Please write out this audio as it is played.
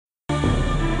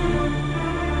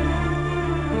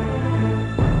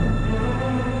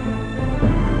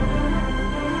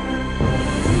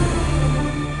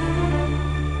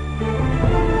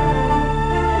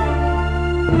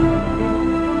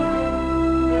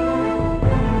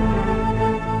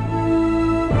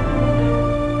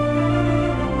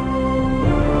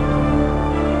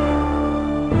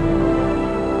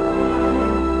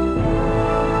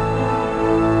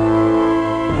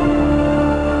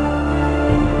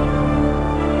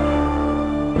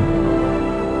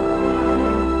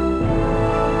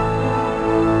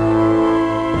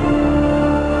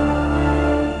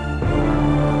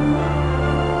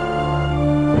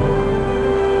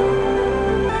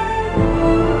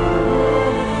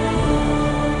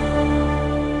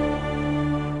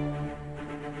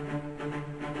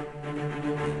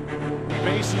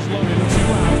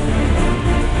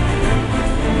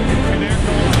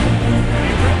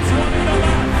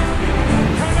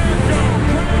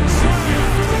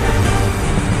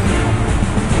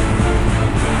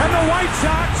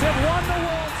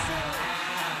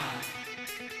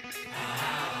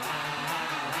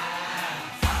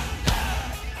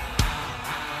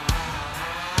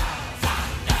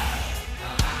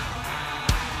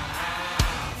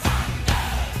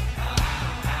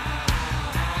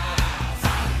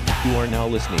are now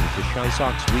listening to Shy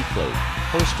Sox Weekly,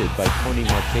 hosted by Tony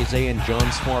Marchese and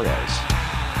John Suarez.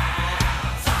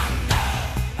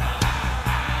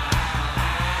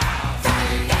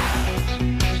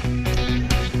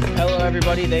 Hello,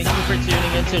 everybody. Thank you for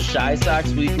tuning in to Shy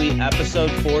Sox Weekly,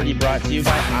 episode 40, brought to you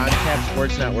by OnTap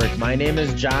Sports Network. My name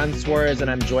is John Suarez,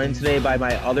 and I'm joined today by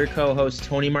my other co-host,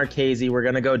 Tony Marchese. We're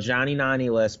going to go Johnny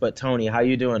Nani list, but Tony, how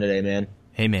you doing today, man?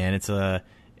 Hey, man, it's the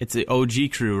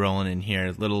OG crew rolling in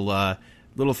here. Little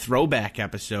throwback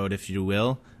episode, if you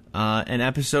will. And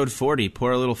episode 40.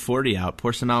 Pour a little 40 out.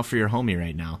 Pour some out for your homie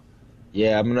right now.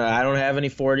 Yeah, I don't have any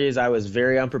 40s. I was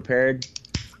very unprepared.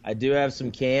 I do have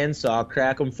some cans, so I'll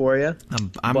crack them for you.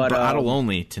 I'm bottle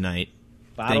only tonight.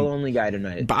 Bottle only guy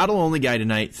tonight. Bottle only guy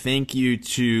tonight. Thank you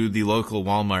to the local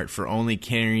Walmart for only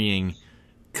carrying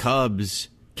Cubs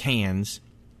cans.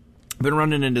 I've been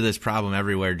running into this problem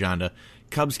everywhere, Jonda.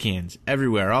 Cubs cans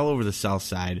everywhere, all over the south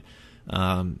side.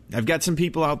 I've got some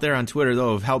people out there on Twitter, though,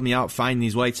 who have helped me out find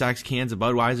these White Sox cans of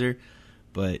Budweiser,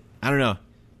 but I don't know.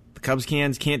 The Cubs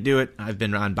cans can't do it. I've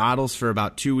been on bottles for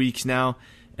about 2 weeks now,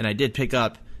 and I did pick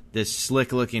up this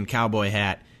slick-looking cowboy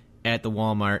hat at the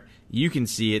Walmart. You can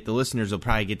see it. The listeners will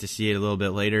probably get to see it a little bit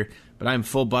later, but I'm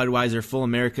full Budweiser, full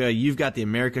America. You've got the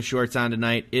America shorts on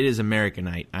tonight. It is America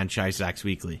night on Shy Sox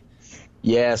Weekly.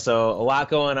 Yeah, so a lot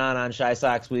going on Shy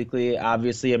Sox Weekly.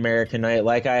 Obviously, American night.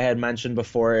 Like I had mentioned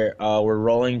before, we're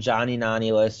rolling Johnny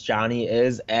Nani list. Johnny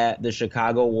is at the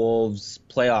Chicago Wolves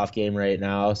playoff game right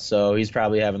now, so he's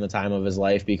probably having the time of his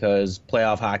life because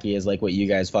playoff hockey is like what you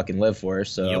guys fucking live for.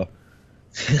 So,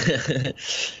 Yep.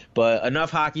 But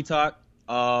enough hockey talk.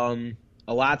 A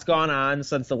lot's gone on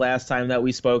since the last time that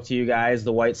we spoke to you guys.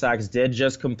 The White Sox did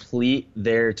just complete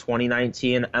their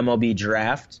 2019 MLB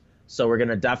draft. So we're going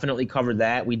to definitely cover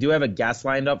that. We do have a guest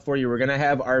lined up for you. We're going to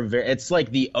have it's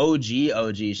like the OG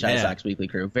Shy Sox Weekly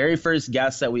crew. Very first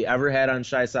guest that we ever had on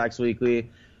Shy Sox Weekly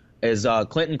is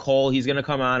Clinton Cole. He's going to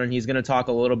come on and he's going to talk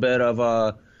a little bit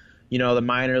of, the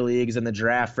minor leagues and the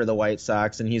draft for the White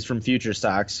Sox. And he's from Future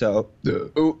Sox. So,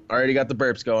 already got the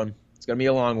burps going. It's going to be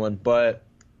a long one. But,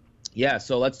 yeah,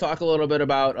 so let's talk a little bit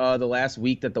about the last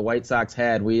week that the White Sox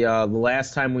had. The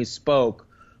last time we spoke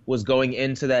was going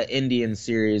into that Indians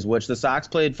series, which the Sox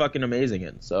played fucking amazing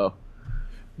in. So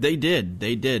They did.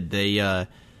 They give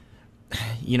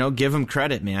them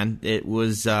credit, man. It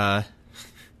was not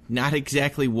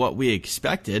exactly what we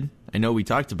expected. I know we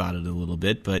talked about it a little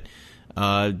bit, but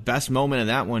best moment of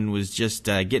that one was just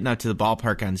getting out to the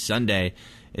ballpark on Sunday.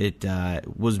 It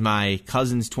was my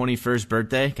cousin's 21st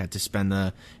birthday. Got to spend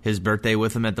his birthday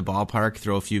with him at the ballpark,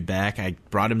 throw a few back. I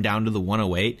brought him down to the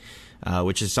 108.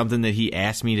 Which is something that he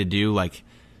asked me to do like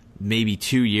maybe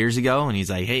 2 years ago. And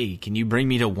he's like, hey, can you bring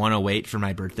me to 108 for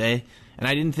my birthday? And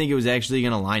I didn't think it was actually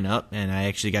going to line up, and I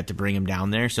actually got to bring him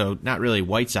down there. So not really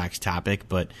White Sox topic,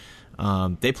 but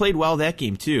they played well that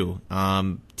game too.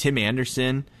 Tim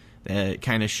Anderson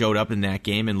kind of showed up in that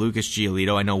game, and Lucas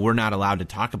Giolito. I know we're not allowed to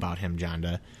talk about him,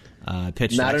 Jonda.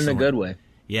 Pitched not excellent. In a good way.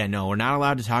 Yeah, no, we're not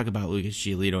allowed to talk about Lucas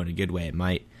Giolito in a good way. It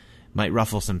might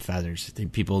ruffle some feathers. I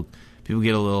think people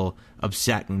get a little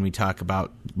upset when we talk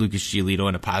about Lucas Giolito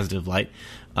in a positive light.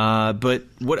 But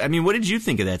what did you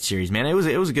think of that series, man? It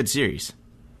was a good series.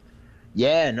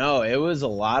 Yeah, no, it was a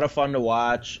lot of fun to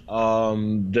watch.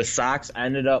 The Sox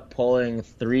ended up pulling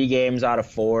 3 games out of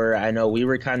 4. I know we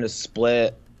were kind of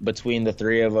split between the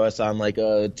three of us on like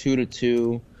a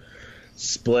 2-2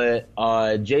 split.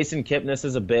 Jason Kipnis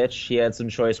is a bitch. He had some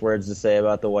choice words to say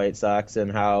about the White Sox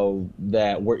and how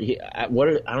that I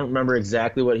don't remember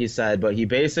exactly what he said, but he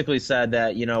basically said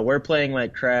that, we're playing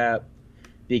like crap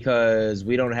because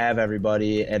we don't have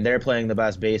everybody and they're playing the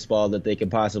best baseball that they could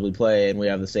possibly play and we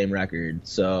have the same record.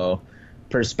 So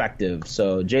perspective.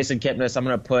 So Jason Kipnis, I'm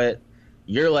going to put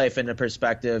your life into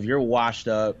perspective. You're washed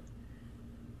up.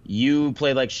 You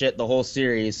played like shit the whole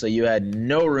series, so you had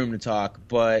no room to talk.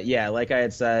 But, yeah, like I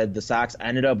had said, the Sox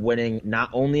ended up winning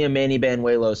not only a Manny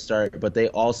Banuelos start, but they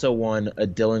also won a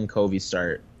Dylan Covey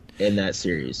start in that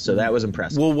series. So that was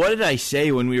impressive. Well, what did I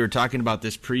say when we were talking about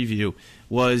this preview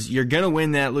was you're going to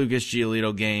win that Lucas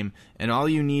Giolito game, and all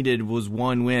you needed was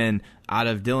one win out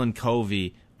of Dylan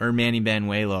Covey or Manny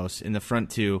Banuelos in the front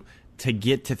two to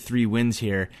get to 3 wins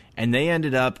here, and they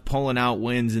ended up pulling out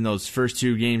wins in those first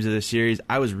 2 games of the series.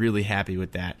 I was really happy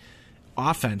with that.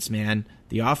 Offense, man.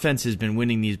 The offense has been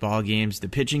winning these ball games. The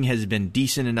pitching has been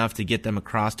decent enough to get them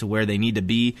across to where they need to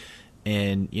be,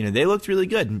 and they looked really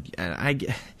good. I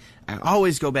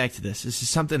always go back to this. This is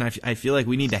something I feel like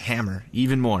we need to hammer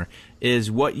even more, is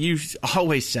what you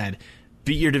always said,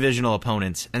 beat your divisional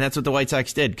opponents, and that's what the White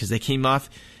Sox did because they came off,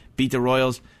 beat the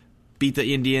Royals, beat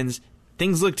the Indians.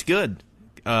 Things looked good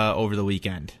over the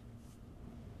weekend.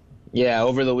 Yeah,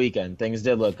 over the weekend, things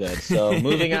did look good. So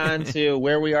moving on to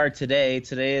where we are today.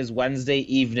 Today is Wednesday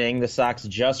evening. The Sox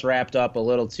just wrapped up a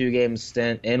little 2-game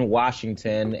stint in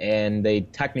Washington, and they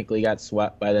technically got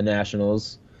swept by the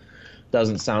Nationals.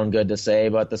 Doesn't sound good to say,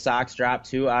 but the Sox dropped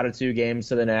 2 out of 2 games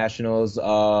to the Nationals.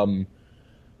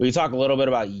 We can talk a little bit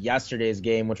about yesterday's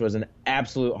game, which was an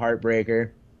absolute heartbreaker.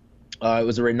 It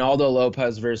was a Reynaldo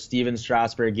Lopez versus Steven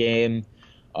Strasburg game.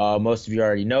 Most of you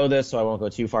already know this, so I won't go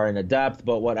too far into depth.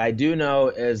 But what I do know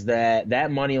is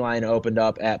that money line opened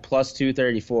up at plus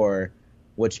 234,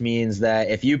 which means that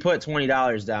if you put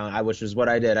 $20 down, which is what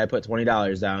I did, I put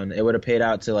 $20 down, it would have paid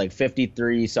out to like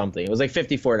 53 something. It was like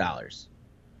 $54.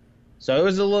 So it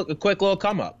was a quick little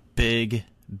come up. Big,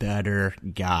 better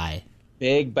guy.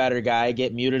 Big, better guy.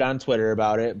 Get muted on Twitter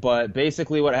about it. But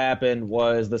basically what happened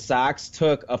was the Sox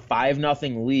took a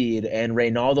 5-0 lead, and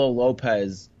Reynaldo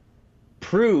Lopez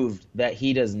proved that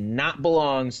he does not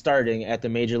belong starting at the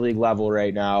major league level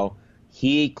right now.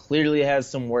 He clearly has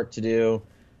some work to do,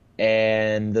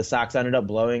 and the Sox ended up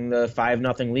blowing the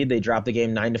 5-0 lead. They dropped the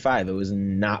game 9-5. It was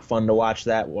not fun to watch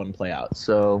that one play out.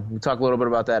 So we'll talk a little bit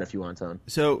about that if you want, Tone.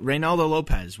 So Reynaldo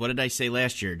Lopez, what did I say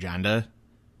last year, Jonda?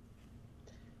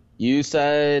 You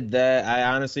said that, I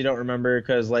honestly don't remember,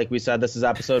 because like we said, this is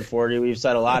episode 40. We've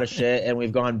said a lot of shit, and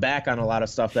we've gone back on a lot of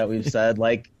stuff that we've said,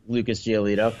 like Lucas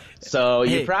Giolito. So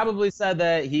you probably said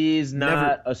that he's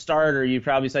not a starter. You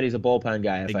probably said he's a bullpen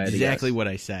guy, if I had to guess. Exactly what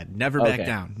I said. Never back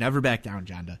down. Never back down,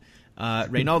 Jonda.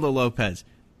 Reynaldo Lopez,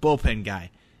 bullpen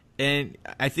guy. And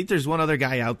I think there's one other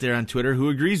guy out there on Twitter who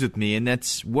agrees with me, and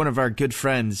that's one of our good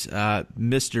friends,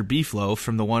 Mr. Beeflo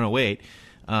from the 108.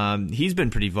 He's been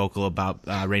pretty vocal about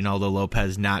Reynaldo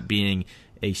Lopez not being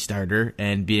a starter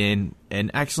and being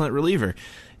an excellent reliever.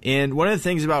 And one of the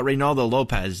things about Reynaldo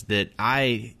Lopez that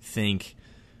I think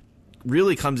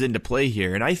really comes into play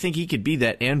here, and I think he could be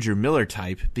that Andrew Miller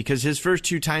type, because his first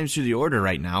 2 times through the order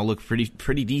right now look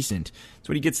pretty decent. So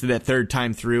when he gets to that 3rd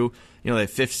time through, that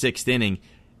 5th, 6th inning,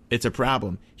 it's a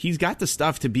problem. He's got the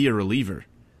stuff to be a reliever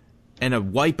and a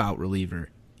wipeout reliever,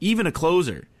 even a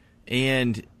closer.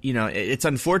 And, it's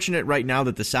unfortunate right now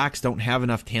that the Sox don't have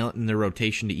enough talent in their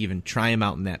rotation to even try him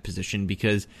out in that position,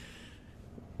 because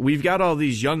we've got all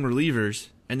these young relievers,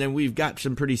 and then we've got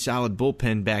some pretty solid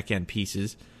bullpen back-end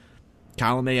pieces.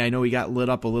 Colomé, I know he got lit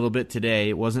up a little bit today.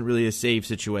 It wasn't really a save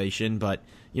situation, but,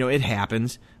 it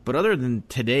happens. But other than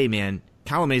today, man,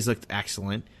 Colomé's looked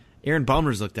excellent. Aaron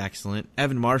Bummer's looked excellent.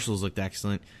 Evan Marshall's looked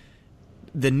excellent.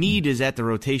 The need is at the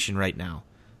rotation right now.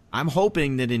 I'm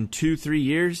hoping that in 2-3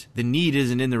 years, the need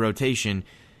isn't in the rotation.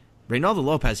 Reynaldo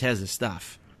Lopez has the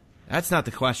stuff. That's not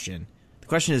the question. The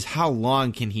question is, how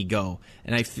long can he go?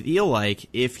 And I feel like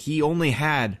if he only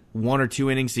had 1 or 2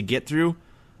 innings to get through,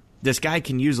 this guy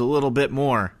can use a little bit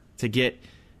more to get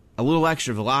a little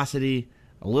extra velocity,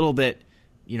 a little bit,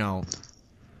 I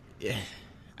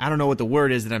don't know what the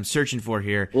word is that I'm searching for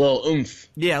here. A little oomph.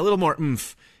 Yeah, a little more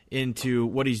oomph into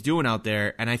what he's doing out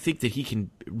there, and I think that he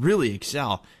can really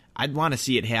excel. I'd want to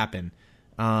see it happen.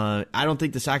 I don't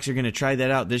think the Sox are going to try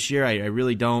that out this year. I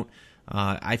really don't.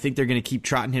 I think they're going to keep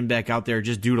trotting him back out there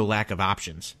just due to lack of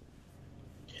options.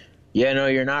 Yeah, no,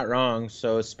 you're not wrong.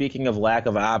 So speaking of lack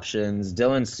of options,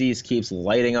 Dylan Cease keeps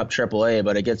lighting up AAA,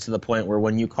 but it gets to the point where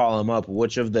when you call him up,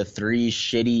 which of the 3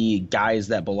 shitty guys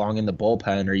that belong in the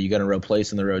bullpen are you going to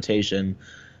replace in the rotation?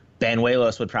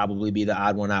 Banuelos would probably be the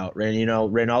odd one out.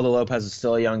 Reynaldo Lopez is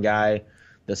still a young guy.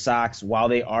 The Sox, while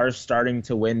they are starting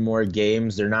to win more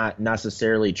games, they're not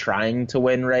necessarily trying to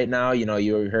win right now.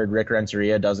 You heard Rick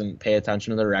Renteria doesn't pay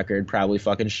attention to the record, probably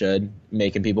fucking should,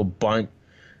 making people bunt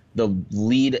the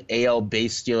lead AL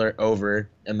base stealer over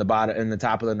in the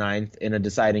top of the 9th in a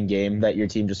deciding game that your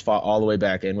team just fought all the way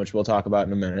back in, which we'll talk about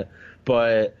in a minute.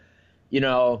 But,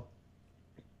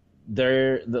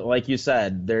 like you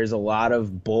said, there's a lot of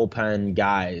bullpen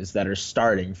guys that are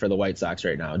starting for the White Sox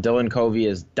right now. Dylan Covey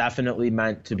is definitely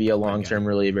meant to be a long-term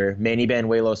reliever. Manny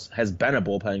Banuelos has been a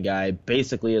bullpen guy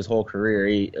basically his whole career.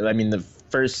 The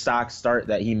first Sox start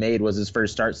that he made was his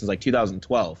first start since like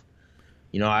 2012.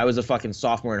 I was a fucking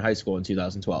sophomore in high school in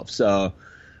 2012, so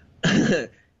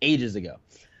ages ago.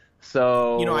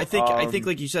 So I think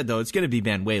like you said though, it's going to be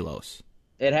Banuelos.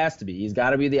 It has to be. He's got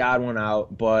to be the odd one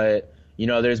out, but.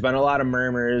 There's been a lot of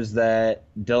murmurs that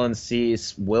Dylan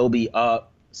Cease will be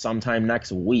up sometime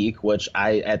next week, which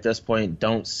I, at this point,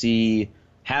 don't see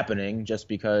happening just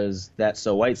because that's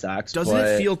so White Sox. Doesn't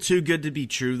it feel too good to be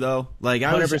true, though? Like,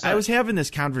 I was having this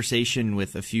conversation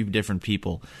with a few different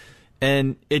people,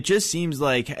 and it just seems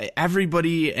like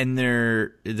everybody and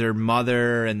their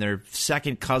mother and their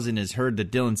second cousin has heard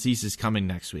that Dylan Cease is coming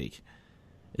next week.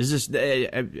 It's just,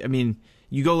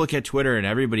 you go look at Twitter and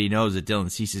everybody knows that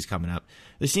Dylan Cease is coming up.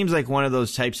 This seems like one of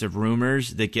those types of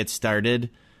rumors that get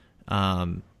started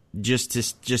just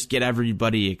to get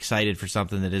everybody excited for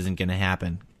something that isn't going to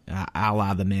happen, a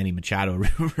la the Manny Machado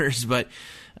rumors. But,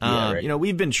 you know,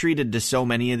 we've been treated to so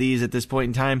many of these at this point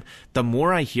in time. The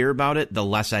more I hear about it, the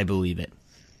less I believe it.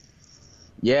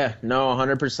 Yeah, no,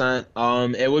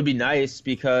 100%. It would be nice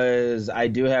because I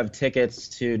do have tickets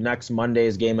to next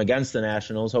Monday's game against the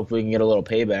Nationals. Hopefully we can get a little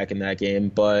payback in that game.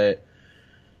 But,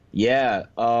 yeah,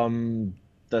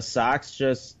 the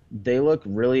Sox they look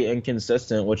really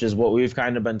inconsistent, which is what we've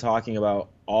kind of been talking about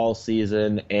all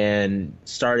season. And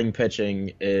starting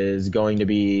pitching is going to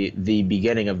be the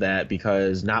beginning of that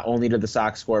because not only did the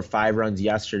Sox score 5 runs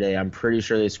yesterday, I'm pretty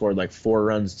sure they scored like 4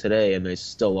 runs today, and they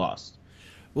still lost.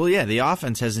 Well, yeah, the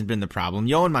offense hasn't been the problem.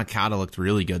 Yoan Moncada looked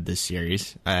really good this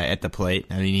series at the plate.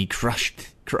 I mean, he crushed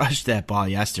that ball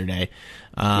yesterday.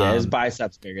 Yeah, his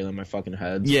biceps bigger than my fucking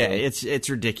head. Yeah, it's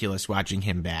ridiculous watching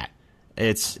him bat.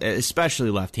 It's especially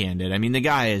left-handed. I mean, the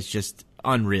guy is just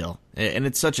unreal, and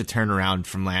it's such a turnaround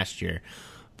from last year.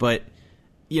 But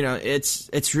you know,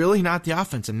 it's really not the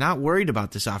offense. I'm not worried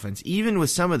about this offense, even with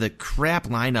some of the crap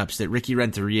lineups that Ricky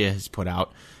Renteria has put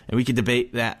out, and we could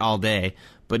debate that all day.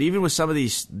 But even with some of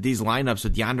these lineups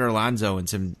with Yonder Alonso and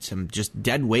some just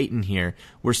dead weight in here,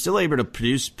 we're still able to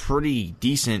produce pretty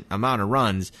decent amount of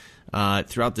runs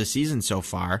throughout the season so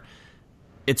far.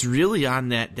 It's really on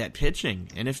that pitching.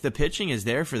 And if the pitching is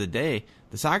there for the day,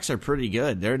 the Sox are pretty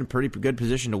good. They're in a pretty good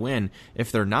position to win.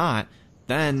 If they're not,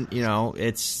 then, you know,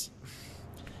 it's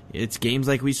games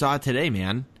like we saw today,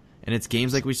 man. And it's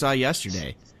games like we saw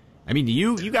yesterday. I mean,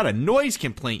 you got a noise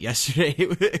complaint yesterday.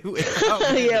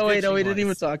 Yeah, wait, no, we didn't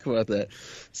even talk about that.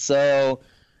 So,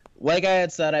 like I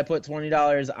had said, I put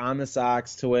 $20 on the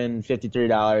Sox to win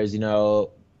 $53. You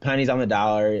know, pennies on the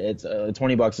dollar. It's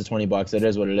 $20 is $20. It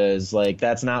is what it is. Like,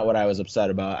 that's not what I was upset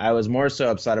about. I was more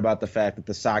so upset about the fact that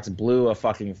the Sox blew a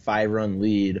fucking 5-run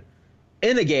lead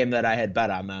in a game that I had bet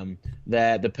on them,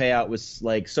 that the payout was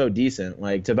like so decent.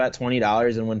 Like, to bet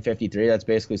 $20 and win 53, that's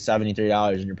basically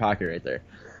 $73 in your pocket right there.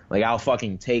 Like, I'll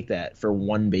fucking take that for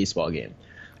one baseball game.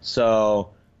 So,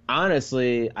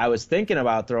 honestly, I was thinking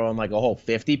about throwing like a whole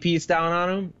 50-piece down on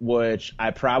him, which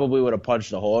I probably would have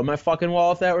punched a hole in my fucking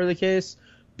wall if that were the case.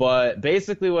 But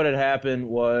basically what had happened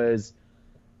was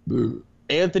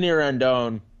Anthony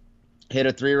Rendon hit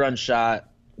a 3-run shot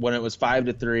when it was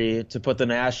 5-3 to put the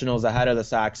Nationals ahead of the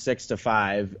Sox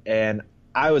 6-5, and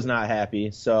I was not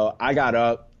happy. So I got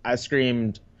up, I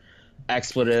screamed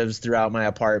expletives throughout my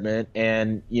apartment,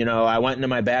 and you know, I went into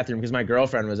my bathroom because my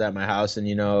girlfriend was at my house, and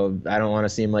you know, I don't want to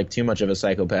seem like too much of a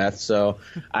psychopath, so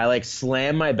I like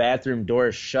slammed my bathroom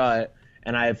door shut,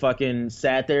 and I fucking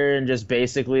sat there and just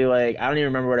basically, like, I don't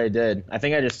even remember what I did. I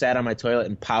think I just sat on my toilet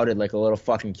and pouted like a little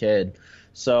fucking kid.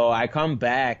 So I come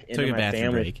back into my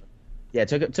family break. Yeah,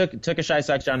 took a shy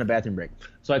section on the bathroom break.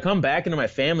 So I come back into my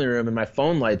family room and my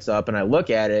phone lights up and I look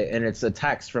at it and it's a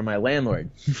text from my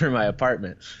landlord for my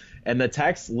apartment. And the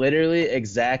text literally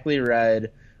exactly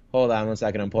read, hold on 1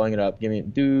 second, I'm pulling it up. Give me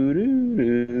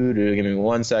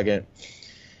 1 second.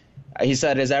 He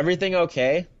said, "Is everything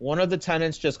okay? One of the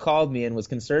tenants just called me and was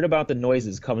concerned about the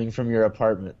noises coming from your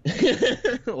apartment."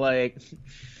 Like,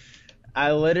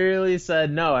 I literally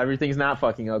said, no, everything's not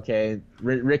fucking okay.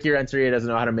 Ricky Renteria doesn't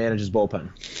know how to manage his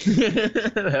bullpen.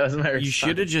 That was my response. You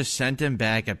should have just sent him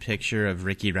back a picture of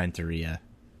Ricky Renteria.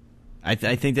 I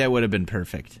think that would have been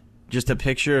perfect. Just a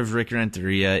picture of Rick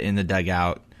Renteria in the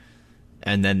dugout,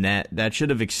 and then that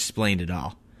should have explained it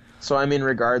all. So, I mean,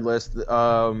 regardless,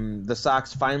 the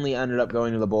Sox finally ended up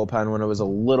going to the bullpen when it was a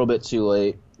little bit too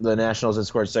late. The Nationals had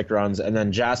scored 6 runs, and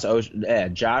then Josh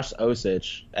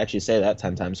Osich, actually say that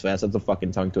 10 times fast, that's a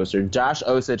fucking tongue twister. Josh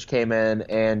Osich came in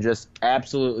and just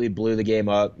absolutely blew the game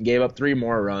up, gave up 3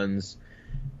 more runs,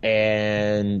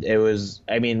 and it was,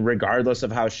 I mean, regardless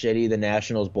of how shitty the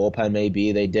Nationals bullpen may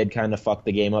be, they did kind of fuck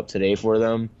the game up today for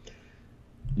them.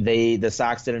 The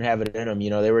Sox didn't have it in them.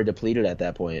 You know, they were depleted at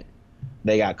that point.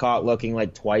 They got caught looking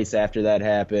like twice after that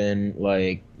happened.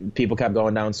 Like, people kept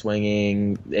going down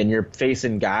swinging, and you're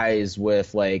facing guys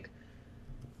with like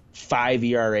 5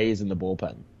 ERAs in the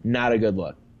bullpen. Not a good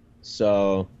look.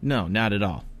 So no, not at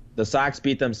all. The Sox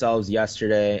beat themselves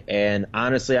yesterday, and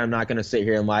honestly, I'm not going to sit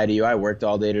here and lie to you. I worked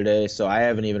all day today, so I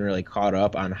haven't even really caught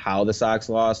up on how the Sox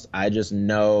lost. I just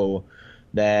know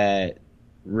that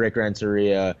Rick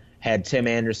Renteria had Tim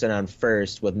Anderson on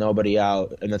first with nobody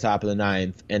out in the top of the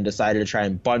 9th and decided to try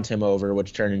and bunt him over,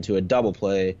 which turned into a double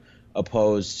play,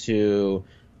 opposed to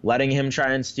letting him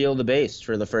try and steal the base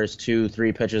for the first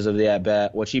 2-3 pitches of the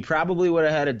at-bat, which he probably would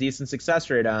have had a decent success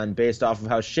rate on based off of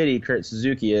how shitty Kurt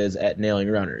Suzuki is at nailing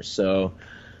runners. So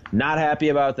not happy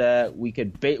about that. We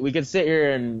could sit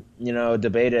here and,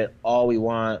 debate it all we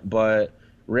want, but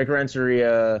Rick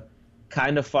Renteria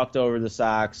kind of fucked over the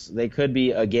Sox. They could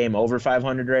be a game over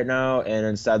 500 right now, and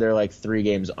instead they're like 3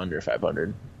 games under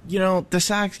 500. The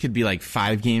Sox could be like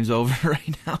 5 games over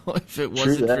right now if it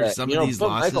wasn't for some of these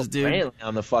losses, Michael dude. Brantley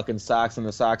on the fucking Sox, and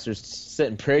the Sox are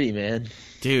sitting pretty, man.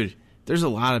 Dude, there's a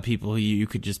lot of people who you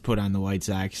could just put on the White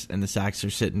Sox, and the Sox are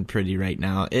sitting pretty right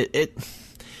now.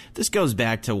 This goes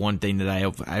back to one thing that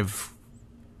I've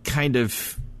kind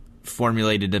of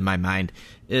formulated in my mind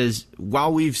is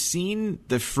while we've seen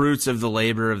the fruits of the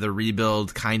labor of the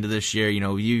rebuild kind of this year,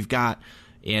 you've got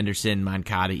Anderson,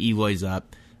 Moncada, Eloy's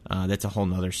up. That's a whole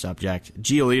nother subject.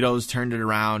 Giolito's turned it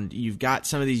around. You've got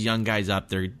some of these young guys up.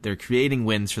 They're creating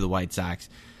wins for the White Sox.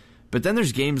 But then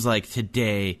there's games like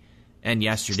today and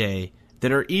yesterday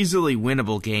that are easily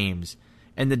winnable games.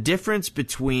 And the difference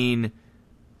between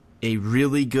a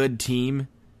really good team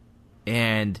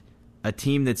and a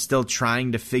team that's still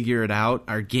trying to figure it out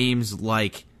are games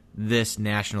like this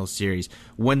National Series.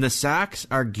 When the Sox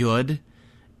are good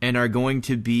and are going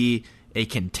to be a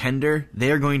contender,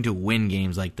 they are going to win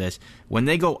games like this. When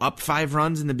they go up 5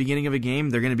 runs in the beginning of a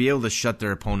game, they're going to be able to shut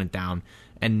their opponent down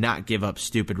and not give up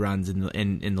stupid runs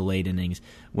in the late innings.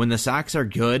 When the Sox are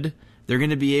good, they're going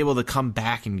to be able to come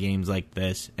back in games like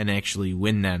this and actually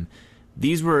win them.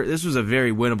 This was a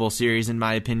very winnable series, in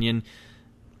my opinion.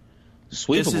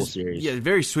 Sweepable series. Yeah,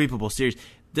 very sweepable series.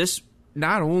 This,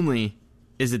 not only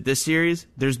is it this series,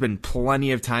 there's been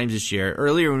plenty of times this year.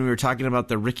 Earlier when we were talking about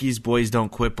the Ricky's boys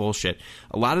don't quit bullshit,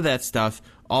 a lot of that stuff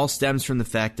all stems from the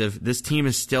fact of this team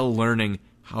is still learning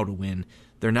how to win.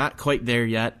 They're not quite there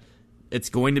yet. It's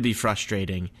going to be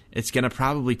frustrating. It's going to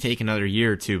probably take another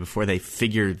year or two before they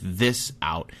figure this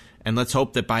out. And let's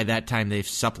hope that by that time they've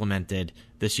supplemented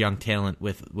this young talent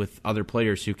with other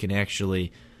players who can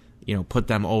actually, put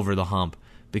them over the hump.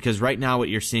 Because right now what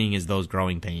you're seeing is those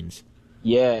growing pains.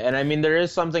 Yeah, and I mean, there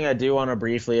is something I do want to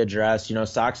briefly address.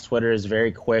 Sox Twitter is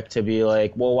very quick to be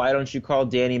like, well, why don't you call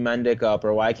Danny Mendick up,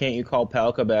 or why can't you call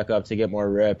Palka back up to get more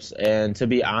rips? And to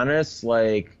be honest,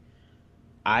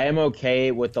 I am okay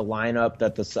with the lineup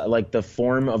that the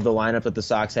form of the lineup that the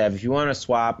Sox have. If you want to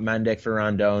swap Mendick for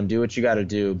Rondon, do what you got to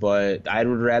do. But I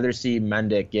would rather see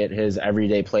Mendick get his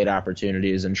everyday plate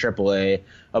opportunities in AAA,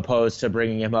 opposed to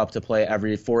bringing him up to play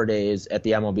every 4 days at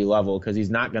the MLB level, because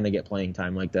he's not going to get playing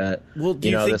time like that. Well, do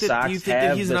you think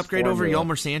that he's an upgrade over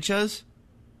Yolmer Sanchez?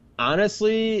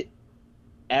 Honestly,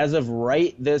 as of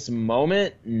right this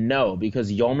moment, no,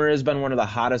 because Yolmer has been one of the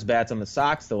hottest bats on the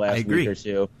Sox the last week or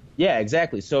two. Yeah,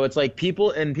 exactly. So it's like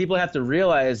people have to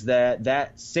realize that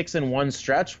 6-1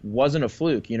 stretch wasn't a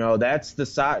fluke. That's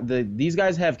these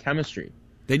guys have chemistry.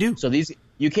 They do. So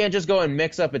you can't just go and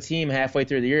mix up a team halfway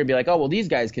through the year and be like, oh well, these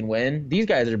guys can win. These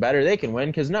guys are better. They can win.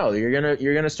 Because no, you're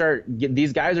gonna start.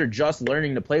 These guys are just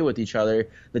learning to play with each other.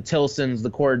 The Tilsons,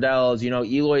 the Cordells.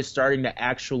 Eloy's starting to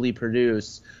actually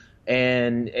produce.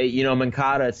 And,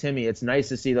 Moncada, Timmy, it's nice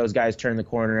to see those guys turn the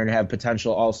corner and have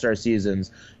potential all-star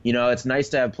seasons. It's nice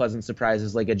to have pleasant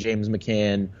surprises like a James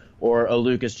McCann or a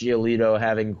Lucas Giolito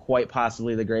having quite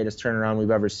possibly the greatest turnaround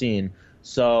we've ever seen.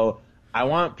 So I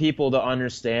want people to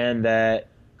understand that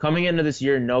coming into this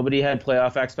year, nobody had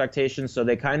playoff expectations, so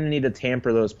they kind of need to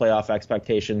tamper those playoff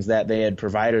expectations that they had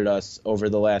provided us over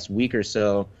the last week or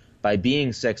so by being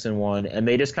 6-1, and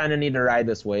they just kind of need to ride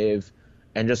this wave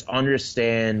and just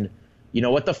understand,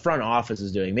 what the front office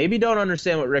is doing. Maybe don't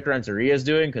understand what Rick Renteria is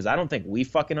doing, because I don't think we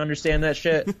fucking understand that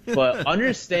shit. But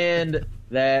understand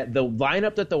that the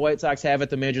lineup that the White Sox have at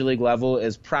the major league level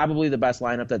is probably the best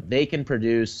lineup that they can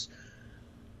produce.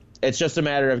 It's just a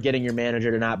matter of getting your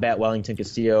manager to not bat Wellington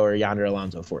Castillo or Yonder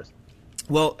Alonso fourth.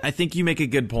 Well, I think you make a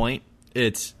good point.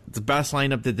 It's the best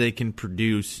lineup that they can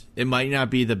produce. It might not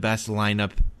be the best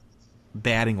lineup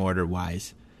batting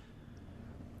order-wise.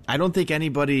 I don't think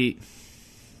anybody...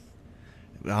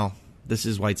 Well, this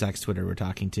is White Sox Twitter we're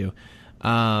talking to.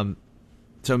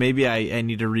 So maybe I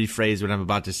need to rephrase what I'm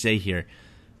about to say here.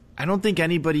 I don't think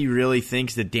anybody really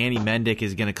thinks that Danny Mendick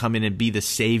is going to come in and be the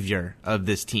savior of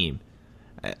this team.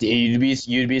 You'd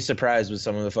be surprised with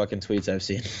some of the fucking tweets I've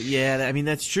seen. Yeah, I mean,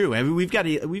 that's true. I mean, we've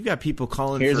got people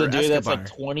calling Here's for a dude Escobar.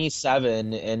 that's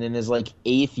 27 and in his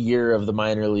 8th year of the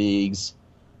minor leagues,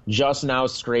 just now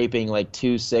scraping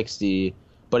 260,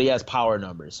 but he has power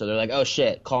numbers. So they're like, oh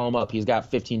shit, call him up. He's got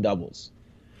 15 doubles.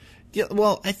 Yeah,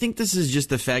 well, I think this is just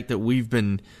the fact that we've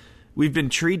been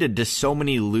treated to so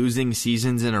many losing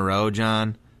seasons in a row,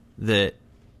 John, that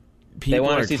People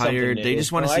wanna are see something tired. new. They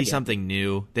just want to I see get it. something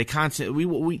new. They constantly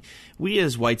we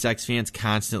as White Sox fans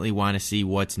constantly want to see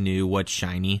what's new, what's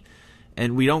shiny.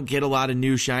 And we don't get a lot of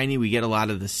new shiny. We get a lot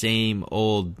of the same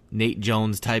old Nate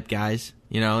Jones type guys.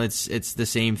 It's the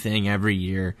same thing every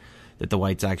year that the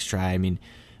White Sox try. I mean,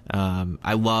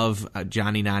 I love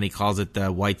Johnny Nani calls it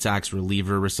the White Sox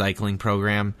reliever recycling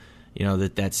program.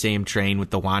 That same train with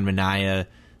the Juan Minaya,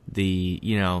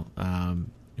 who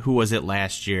was it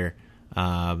last year?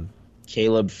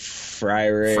 Caleb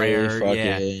Fryer,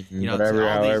 fucking whatever,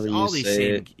 however you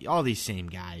say it. All these same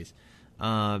guys.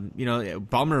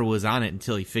 Bummer was on it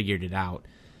until he figured it out.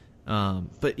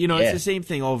 But it's the same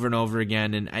thing over and over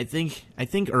again. And I think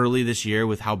early this year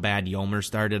with how bad Yomer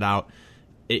started out,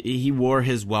 he wore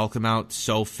his welcome out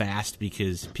so fast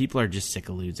because people are just sick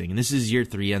of losing. And this is year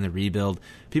 3 on the rebuild.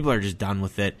 People are just done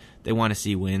with it. They want to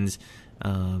see wins.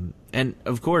 And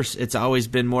of course, it's always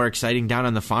been more exciting down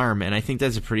on the farm. And I think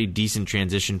that's a pretty decent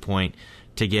transition point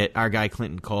to get our guy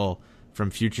Clinton Cole from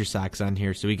Future Sox on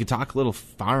here so we could talk a little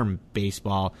farm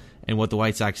baseball and what the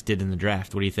White Sox did in the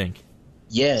draft. What do you think?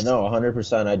 Yeah, no,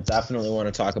 100%. I definitely want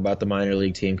to talk about the minor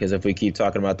league team because if we keep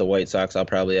talking about the White Sox, I'll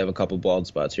probably have a couple bald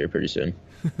spots here pretty soon.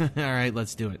 All right,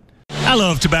 let's do it. I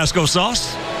love Tabasco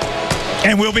sauce,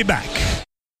 and we'll be back.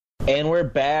 And we're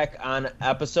back on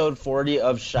episode 40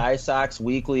 of Shy Sox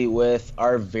Weekly with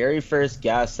our very first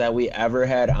guest that we ever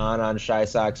had on Shy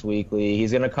Sox Weekly.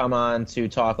 He's going to come on to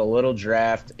talk a little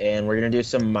draft, and we're going to do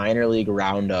some minor league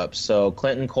roundups. So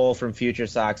Clinton Cole from Future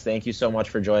Sox, thank you so much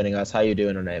for joining us. How you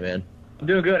doing tonight, man? I'm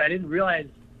doing good. I didn't realize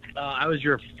I was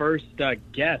your first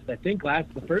guest. I think was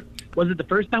it the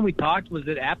first time we talked? Was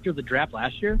it after the draft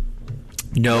last year?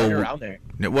 No. Right around there.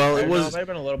 No, well, it might have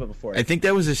been a little bit before. I think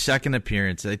that was his second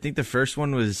appearance. I think the first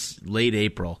one was late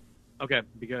April. Okay,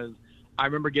 because I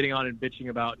remember getting on and bitching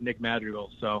about Nick Madrigal.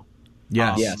 So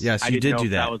yes, you did do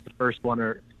that. That was the first one,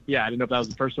 I didn't know if that was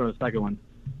the first one or the second one.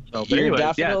 So, but You're anyways,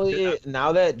 definitely,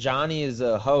 now that Johnny is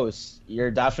a host,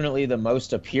 you're definitely the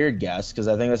most appeared guest because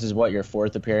I think this is your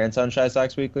 4th appearance on Shy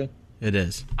Sox Weekly. It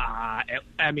is.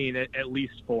 At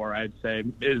least 4, I'd say.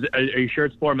 Are you sure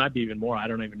it's 4? It might be even more. I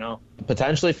don't even know.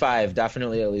 Potentially 5,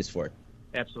 definitely at least 4.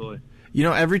 Absolutely.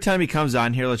 Every time he comes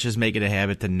on here, let's just make it a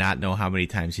habit to not know how many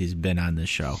times he's been on this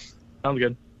show. Sounds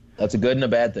good. That's a good and a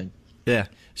bad thing. Yeah.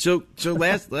 So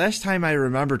last time I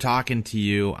remember talking to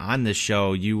you on this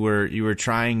show, you were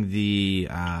trying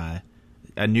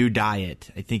a new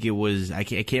diet. I think it was I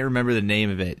can't remember the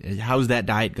name of it. How's that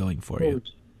diet going for you?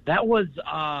 That was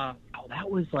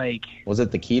like. Was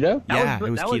it the keto? It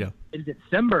was keto. Was in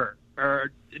December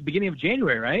or beginning of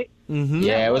January, right? Mm-hmm.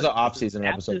 Yeah, it was an off-season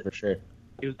episode for sure.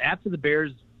 It was after the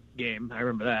Bears game. I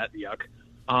remember that. Yuck.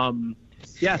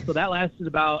 So that lasted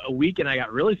about a week, and I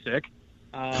got really sick.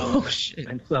 Oh shit!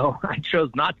 And so I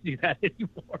chose not to do that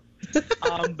anymore.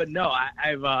 But no,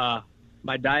 I've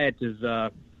my diet is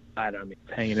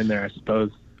hanging in there, I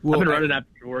suppose. Well, I've been running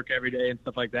after work every day and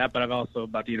stuff like that, but I'm also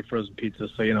about to eat a frozen pizza,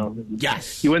 so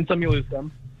yes, you win some, you lose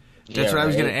some. That's what I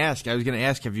was going to ask. I was going to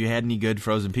ask, have you had any good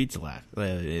frozen pizza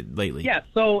lately? Yeah.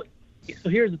 So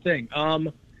here's the thing.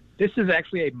 This is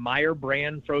actually a Meyer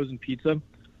brand frozen pizza.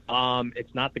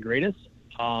 It's not the greatest,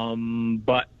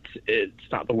 but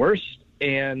it's not the worst.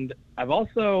 And I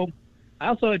also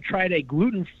had tried a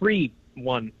gluten-free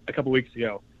one a couple weeks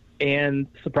ago, and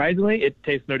surprisingly, it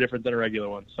tastes no different than a regular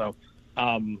one. So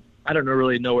I don't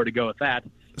really know where to go with that.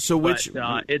 So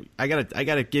I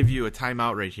gotta give you a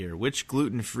timeout right here. Which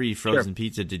gluten-free frozen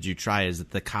pizza did you try? Is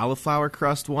it the cauliflower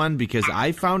crust one? Because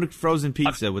I found a frozen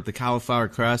pizza with the cauliflower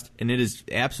crust, and it is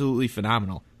absolutely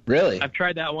phenomenal. Really? I've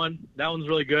tried that one. That one's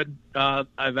really good.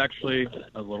 I've actually,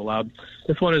 that was a little loud.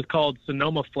 This one is called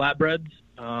Sonoma Flatbreads.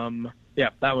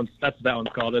 That's what that one's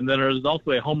called. And then there's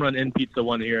also a Home Run Inn Pizza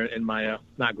one here in my,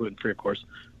 not gluten-free, of course.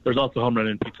 There's also Home Run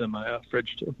Inn Pizza in my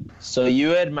fridge, too. So you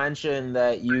had mentioned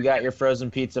that you got your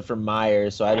frozen pizza from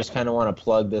Myers, so I just kind of want to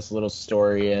plug this little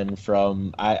story in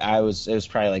from, it was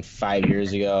probably like 5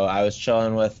 years ago. I was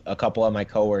chilling with a couple of my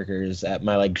coworkers at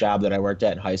my job that I worked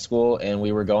at in high school, and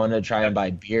we were going to try and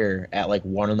buy beer at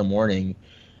 1 a.m.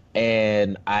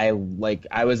 And I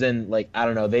was in I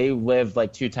don't know, they lived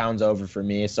 2 towns over from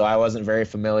me, so I wasn't very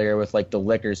familiar with the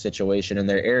liquor situation in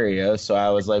their area. So I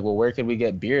was like, well, where could we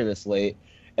get beer this late?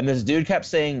 And this dude kept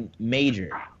saying Major.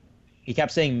 He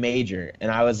kept saying Major. And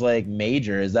I was like,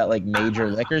 Major? Is that Major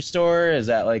Liquor Store? Is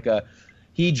that a...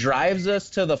 He drives us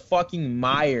to the fucking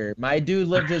Meyer. My dude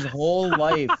lived his whole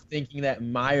life thinking that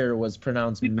Meyer was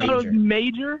pronounced Major. You thought it was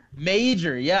Major?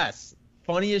 Major, yes.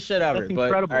 Funniest shit ever. That's but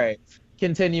incredible. All right,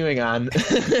 continuing on.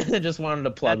 Just wanted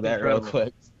to plug That's that real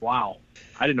incredible. quick. Wow.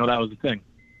 I didn't know that was a thing.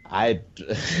 I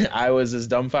I was as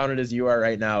dumbfounded as you are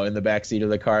right now in the backseat of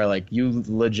the car. Like, you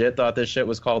legit thought this shit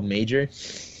was called Major?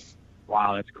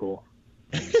 Wow, that's cool.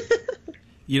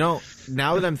 You know,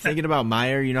 now that I'm thinking about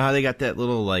Meijer, you know how they got that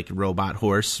little like robot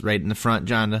horse right in the front,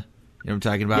 Jonda? You know what I'm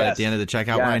talking about, Yes. at the end of the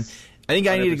checkout Yes. line? I think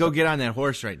I need to go 100%. get on that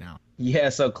horse right now. Yeah,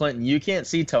 so Clinton, you can't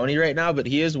see Tony right now, but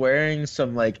he is wearing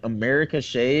some like America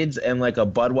shades and like a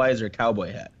Budweiser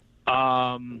cowboy hat.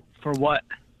 For what?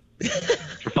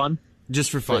 For fun?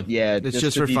 Just for fun. Yeah, it's just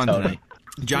just to for be fun Tony. tonight.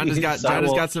 Jonda's got So-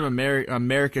 Jonda's got some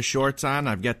America shorts on.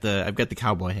 I've got the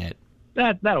cowboy hat.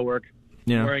 That'll work.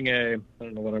 You know? I'm wearing I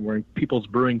don't know what I'm wearing, People's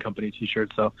Brewing Company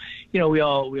t-shirt. So, you know, we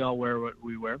all wear what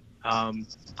we wear.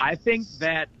 I think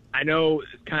that, I know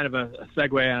it's kind of a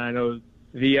segue, and I know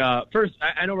the first,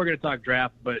 I know we're going to talk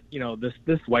draft, but you know,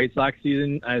 this White Sox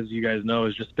season, as you guys know,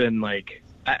 has just been like,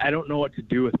 I don't know what to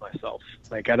do with myself.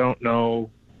 Like, I don't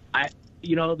know.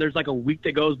 You know, there's like a week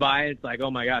that goes by, and it's like, oh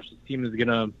my gosh, this team is going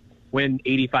to win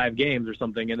 85 games or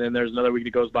something. And then there's another week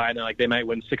that goes by, and they're like, they might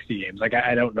win 60 games. Like,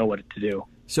 I don't know what to do.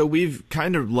 So we've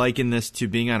kind of likened this to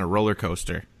being on a roller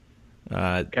coaster.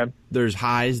 Okay. There's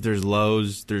highs, there's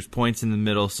lows, there's points in the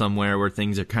middle somewhere where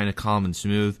things are kind of calm and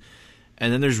smooth.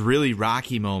 And then there's really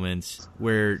rocky moments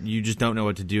where you just don't know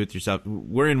what to do with yourself.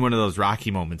 We're in one of those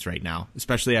rocky moments right now,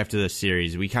 especially after this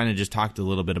series. We kind of just talked a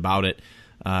little bit about it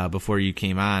before you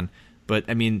came on. But,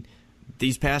 I mean,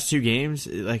 these past two games,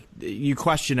 like, you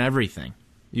question everything.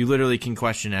 You literally can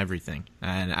question everything.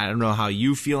 And I don't know how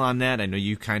you feel on that. I know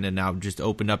you kind of now just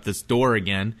opened up this door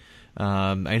again.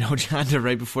 I know Jonda,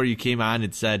 right before you came on,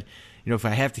 had said, you know, if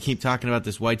I have to keep talking about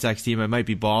this White Sox team, I might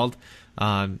be bald.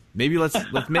 Maybe let's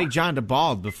make Jonda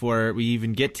bald before we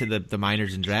even get to the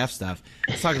minors and draft stuff.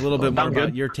 Let's talk a little bit more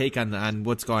about your take on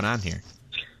what's going on here.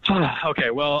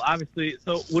 Okay, well, obviously,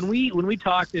 so when we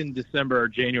talked in December or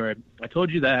January, I told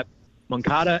you that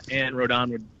Moncada and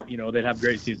Rodon would, you know, they'd have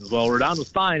great seasons. Well, Rodon was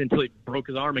fine until he broke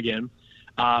his arm again,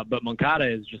 but Moncada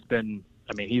has just been,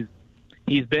 I mean,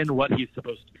 he's been what he's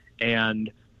supposed to be. And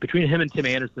between him and Tim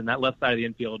Anderson, that left side of the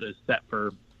infield is set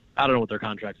for, I don't know what their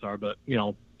contracts are, but, you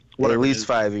know, At least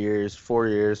 5 years, 4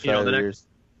 years, 5 years.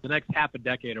 The next half a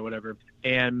decade or whatever.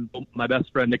 And my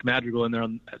best friend, Nick Madrigal, in there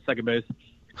at second base.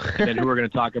 And then who we're going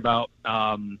to talk about,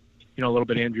 you know, a little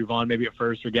bit Andrew Vaughn maybe at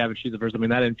first, or Gavin Sheets at first. I mean,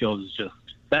 that infield is just,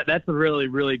 that's a really,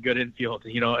 really good infield,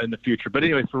 you know, in the future. But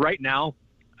anyway, for right now,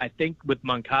 I think with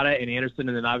Moncada and Anderson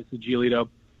and then obviously Giolito,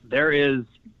 there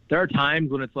are times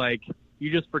when it's like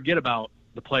you just forget about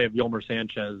the play of Yolmer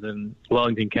Sanchez and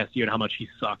Wellington Castillo and how much he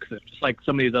sucks. It's just like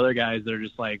some of these other guys that are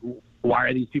just like, why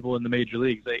are these people in the major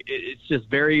leagues? It's just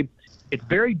it's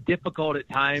very difficult at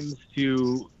times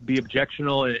to be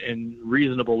objectionable and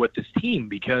reasonable with this team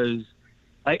because,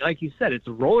 like you said, it's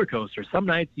a roller coaster. Some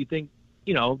nights you think,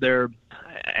 you know,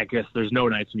 I guess there's no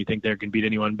nights when you think they can beat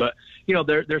anyone, but, you know,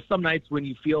 there's some nights when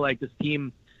you feel like this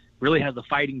team really has a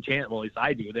fighting chance. Well, at least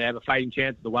I do. They have a fighting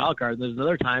chance at the wild card. And there's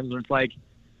other times when it's like,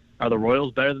 are the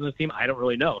Royals better than this team? I don't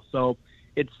really know. So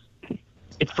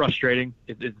it's frustrating.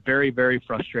 It's very, very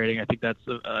frustrating. I think that's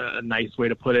a nice way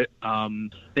to put it.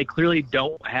 They clearly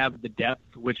don't have the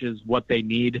depth, which is what they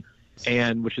need,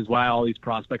 and which is why all these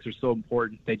prospects are so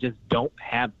important. They just don't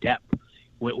have depth.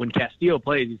 When Castillo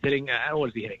plays, he's hitting, I don't know what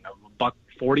is he hitting,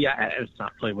 $140? It's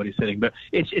not really what he's hitting, but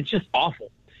it's just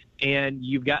awful. And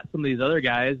you've got some of these other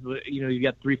guys, you know, you've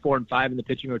got 3, 4, and 5 in the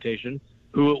pitching rotation,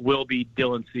 who will be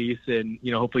Dylan Cease and,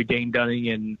 you know, hopefully Dane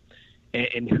Dunning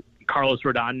and Carlos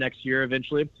Rodon next year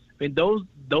eventually. I mean,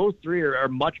 those three are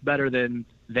much better than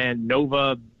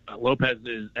Nova. Lopez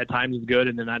is at times is good,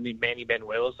 and then I mean Manny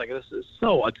Banuelos. Like, it's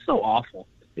so awful.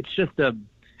 It's just a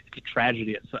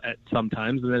tragedy at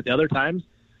sometimes, and at the other times,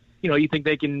 you know, you think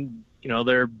they can, you know,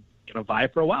 they're gonna vie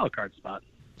for a wild card spot.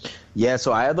 Yeah,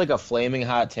 so I had like a flaming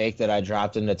hot take that I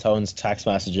dropped into Tone's text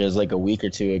messages like a week or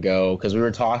two ago because we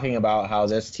were talking about how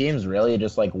this team's really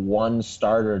just like one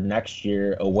starter next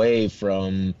year away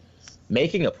from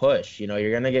making a push. You know,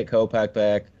 you're going to get Kopech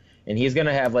back, and he's going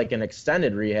to have like an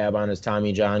extended rehab on his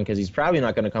Tommy John because he's probably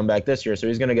not going to come back this year. So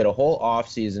he's going to get a whole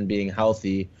offseason being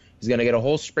healthy. He's going to get a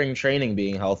whole spring training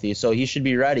being healthy. So he should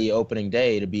be ready opening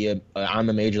day to be on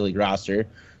the Major League roster.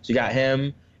 So you got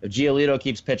him. If Giolito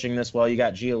keeps pitching this well, you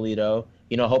got Giolito.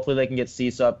 You know, hopefully they can get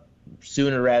Cease up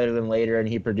sooner rather than later, and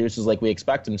he produces like we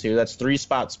expect him to. That's 3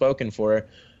 spots spoken for.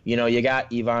 You know, you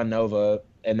got Ivan Nova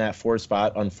in that 4th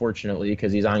spot, unfortunately,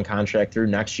 because he's on contract through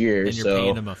next year. And you're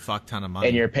paying him a fuck ton of money.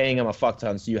 And you're paying him a fuck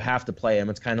ton, so you have to play him.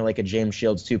 It's kind of like a James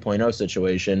Shields 2.0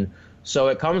 situation. So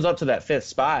it comes up to that 5th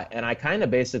spot, and I kind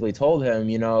of basically told him,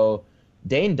 you know,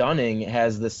 Dane Dunning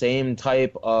has the same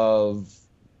type of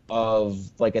of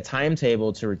like a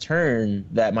timetable to return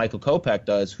that Michael Kopech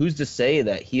does, who's to say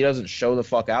that he doesn't show the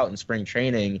fuck out in spring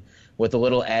training with a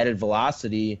little added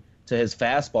velocity to his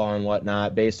fastball and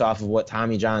whatnot based off of what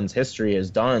Tommy John's history has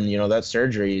done? You know, that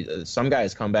surgery, some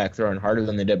guys come back throwing harder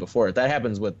than they did before. If that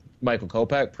happens with Michael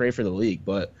Kopech, pray for the league.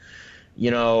 But,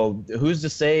 you know, who's to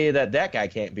say that that guy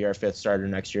can't be our fifth starter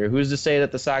next year? Who's to say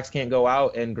that the Sox can't go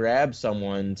out and grab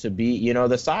someone to be, you know,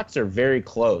 the Sox are very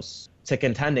close to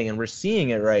contending, and we're seeing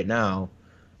it right now,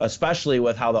 especially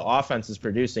with how the offense is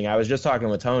producing. I was just talking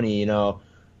with Tony, you know,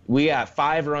 we got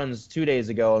 5 runs 2 days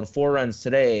ago and 4 runs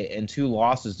today and 2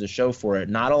 losses to show for it.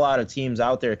 Not a lot of teams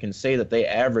out there can say that they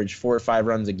average 4 or 5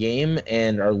 runs a game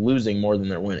and are losing more than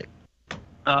they're winning.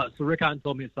 So Rick Hahn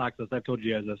told me at Sox this. I've told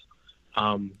you guys this.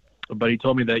 But he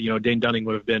told me that, you know, Dane Dunning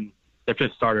would have been their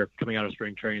 5th starter coming out of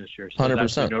spring training this year. So 100%. There's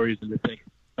absolutely no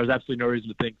reason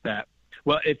to think that.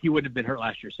 Well, if he wouldn't have been hurt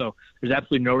last year. So there's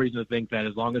absolutely no reason to think that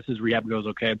as long as his rehab goes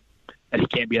okay, that he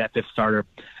can't be that 5th starter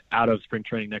out of spring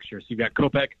training next year. So you've got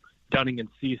Kopech, Dunning, and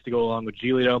Cease to go along with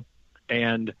Giolito,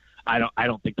 and I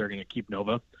don't think they're going to keep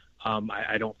Nova.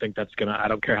 I don't think that's going to. I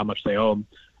don't care how much they owe him.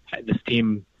 This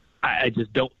team, I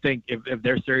just don't think if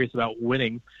they're serious about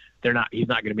winning, they're not. He's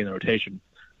not going to be in the rotation.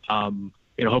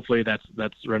 You know, hopefully that's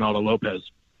Ronaldo Lopez.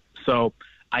 So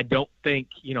I don't think,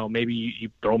 you know, maybe you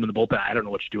throw him in the bullpen. I don't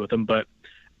know what you do with him, but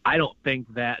I don't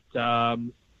think that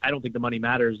I don't think the money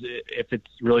matters if it's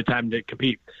really time to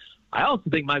compete. I also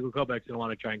think Michael Kopech's going to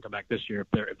want to try and come back this year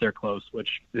if they're close, which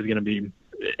is going to be.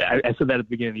 I said that at the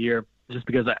beginning of the year just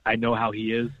because I know how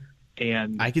he is,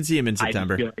 and I can see him in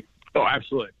September. Oh,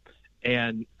 absolutely.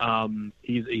 And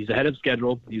he's ahead of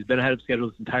schedule. He's been ahead of schedule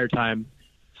this entire time.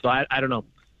 So I don't know.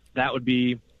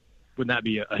 Wouldn't that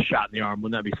be a shot in the arm?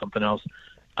 Wouldn't that be something else?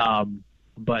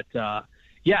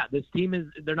 Yeah, this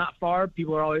team they're not far.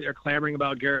 People are clamoring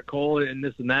about Garrett Cole and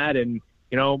this and that, and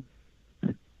you know,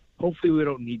 hopefully we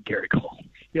don't need Garrett Cole.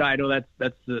 You know, I know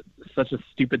that's such a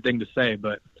stupid thing to say,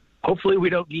 but hopefully we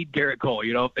don't need Garrett Cole.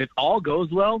 You know, if all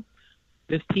goes well,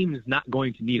 this team is not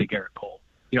going to need a Garrett Cole.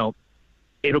 You know,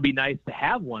 it'll be nice to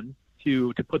have one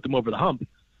to put them over the hump,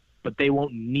 but they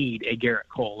won't need a Garrett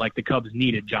Cole like the Cubs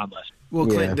needed John Lester. Well,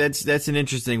 Clint, that's an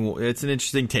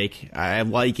interesting take. I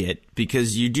like it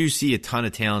because you do see a ton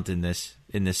of talent in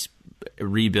this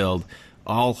rebuild,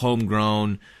 all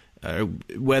homegrown,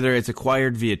 whether it's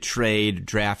acquired via trade,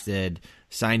 drafted,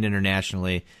 signed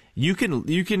internationally. You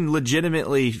can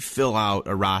legitimately fill out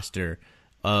a roster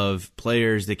of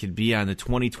players that could be on the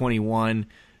 2021,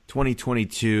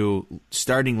 2022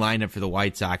 starting lineup for the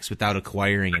White Sox without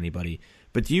acquiring anybody.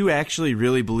 But do you actually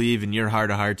really believe in your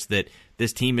heart of hearts that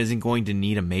this team isn't going to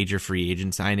need a major free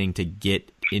agent signing to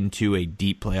get into a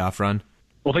deep playoff run?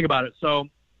 Well, think about it. So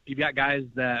you've got guys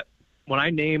that when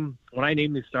I name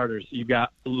these starters, you've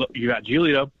got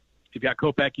Giolito, you've got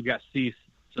Kopech, you've got Cease.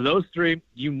 So those three,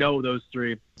 you know, those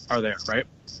three are there, right?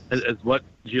 As what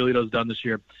Giolito's done this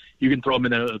year, you can throw them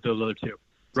in there with those other two.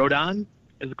 Rodon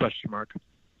is a question mark.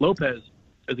 Lopez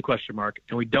is a question mark,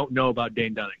 and we don't know about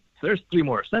Dane Dunning. So there's 3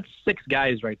 more. So that's 6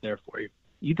 guys right there for you.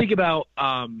 You think about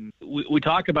we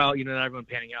talk about, you know, not everyone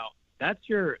panning out. That's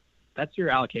your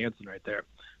Alec Hansen right there.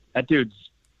 That dude's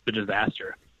a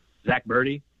disaster. Zach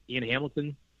Birdie, Ian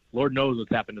Hamilton, Lord knows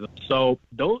what's happened to them. So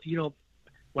those, you know,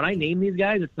 when I name these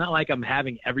guys, it's not like I'm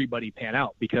having everybody pan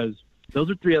out because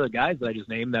those are 3 other guys that I just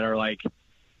named that are like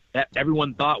that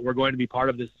everyone thought were going to be part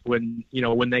of this when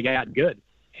they got good,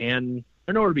 and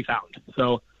they're nowhere to be found.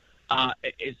 So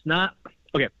it's not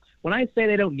okay. When I say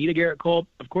they don't need a Garrett Cole,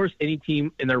 of course, any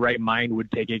team in their right mind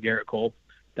would take a Garrett Cole.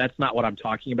 That's not what I'm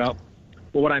talking about.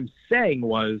 But what I'm saying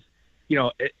was, you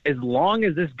know, as long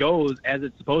as this goes as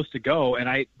it's supposed to go,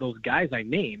 and those guys I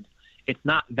named, it's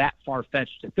not that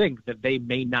far-fetched to think that they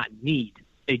may not need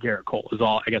a Garrett Cole is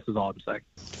all I'm saying.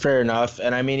 Fair enough.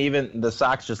 And, I mean, even the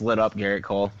Sox just lit up Garrett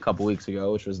Cole a couple weeks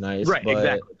ago, which was nice. Right,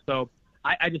 exactly. So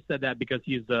I just said that because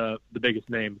he's the biggest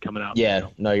name coming out. Yeah,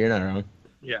 no, you're not wrong.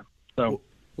 Yeah, so...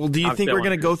 Well, do you think we're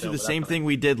going to go through the same thing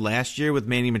we did last year with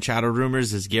Manny Machado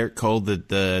rumors? Is Garrett Cole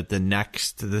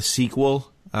the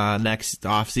sequel next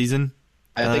offseason?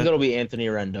 I think it'll be Anthony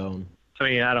Rendon. I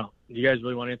mean, I don't. You guys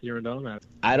really want Anthony Rendon?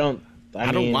 I don't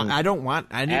want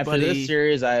anybody. After this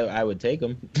series, I would take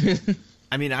him.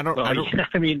 I mean, I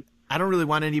don't really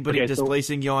want anybody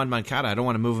displacing Yohan Moncada. I don't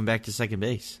want to move him back to second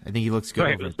base. I think he looks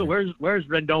good. Okay, so where's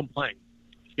Rendon playing?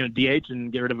 You know, DH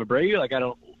and get rid of Abreu? Like, I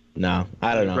don't. No,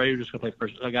 I don't know. Abreu just gonna play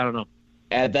first. Like, I don't know.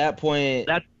 At that point,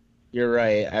 you're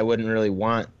right. I wouldn't really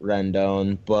want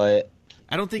Rendon, but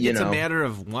I don't think it's a matter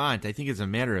of want. I think it's a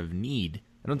matter of need.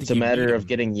 I don't think it's a matter of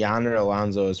getting Yonder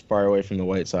Alonso as far away from the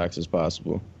White Sox as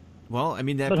possible. Well, I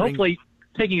mean hopefully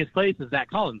taking his place is Zach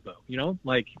Collins, though. You know,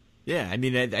 like. Yeah, I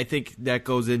mean, I think that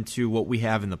goes into what we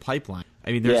have in the pipeline.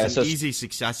 I mean, there's an easy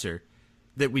successor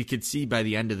that we could see by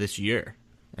the end of this year,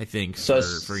 I think, for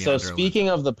So speaking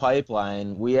of the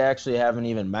pipeline, we actually haven't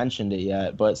even mentioned it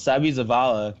yet, but Seby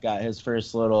Zavala got his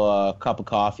first little cup of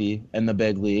coffee in the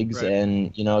big leagues, right.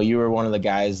 And, you know, you were one of the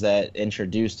guys that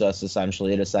introduced us,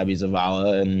 essentially, to Seby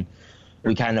Zavala, and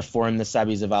we kind of formed the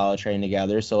Seby Zavala train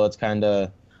together, so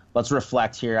let's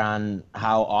reflect here on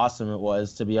how awesome it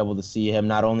was to be able to see him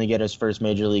not only get his first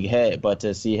major league hit, but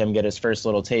to see him get his first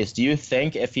little taste. Do you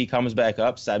think if he comes back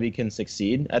up, Seby can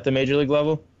succeed at the major league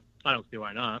level? I don't see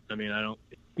why not. I mean, I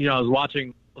was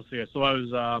watching, so I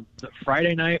was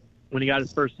Friday night when he got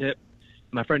his first hit.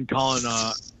 My friend Colin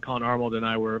Arnold and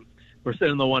I were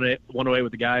sitting in the one away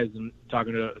with the guys and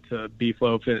talking to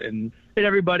B-Flow and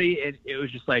everybody, and it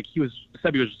was just like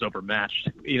Seby was just overmatched,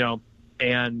 you know,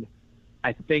 and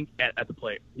I think at the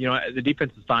plate, you know, the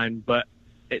defense is fine, but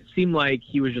it seemed like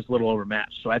he was just a little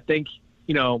overmatched. So I think,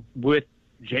 you know, with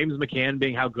James McCann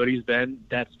being how good he's been,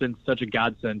 that's been such a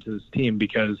godsend to this team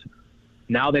because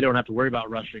now they don't have to worry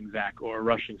about rushing Zach or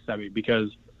rushing Seby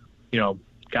because, you know,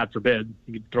 God forbid,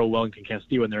 you could throw Wellington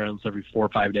Castillo in there almost every 4 or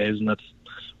 5 days, and that's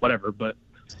whatever. But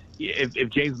if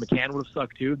James McCann would have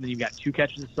sucked too, then you got 2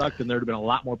 catches that sucked, and there would have been a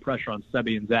lot more pressure on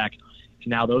Seby and Zach.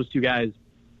 And now those 2 guys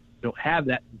don't have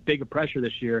that big of pressure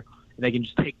this year, and they can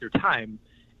just take their time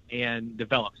and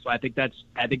develop. So I think that's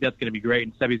going to be great,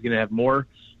 and Seby's going to have more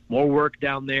work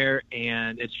down there,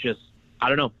 and it's just I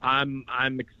don't know.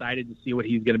 I'm excited to see what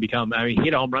he's going to become. I mean, he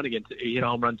hit a home run again. He hit a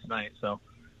home run tonight, so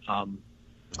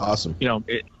awesome. You know,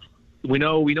 we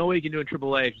know what he can do in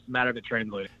AAA. It's just a matter of it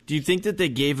translating. Do you think that they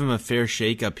gave him a fair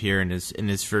shake-up here in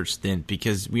his first stint?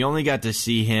 Because we only got to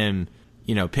see him,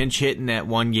 you know, pinch hitting at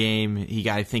one game. He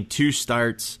got, I think, 2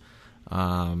 starts.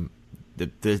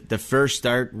 The first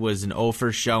start was an 0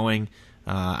 for showing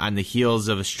on the heels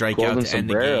of a strikeout to end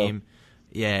the game.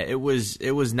 Yeah,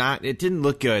 it didn't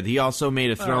look good. He also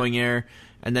made a throwing error,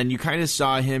 and then you kind of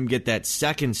saw him get that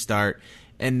second start,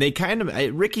 and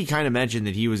Ricky kind of mentioned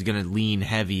that he was going to lean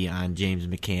heavy on James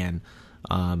McCann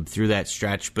through that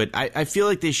stretch, but I feel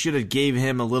like they should have gave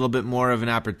him a little bit more of an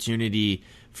opportunity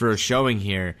for a showing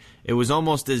here. It was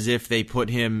almost as if they put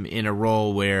him in a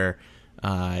role where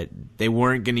they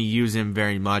weren't going to use him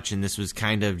very much, and this was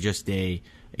kind of just a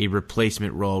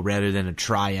replacement role rather than a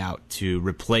tryout to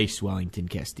replace Wellington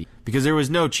Castillo. Because there was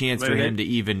no chance for him to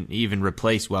even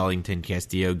replace Wellington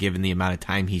Castillo given the amount of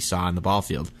time he saw on the ball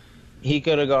field. He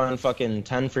could have gone fucking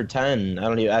 10 for 10.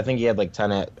 I think he had like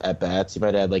 10 at bats. He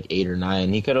might have had like 8 or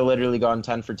 9. He could have literally gone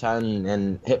 10 for 10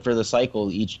 and hit for the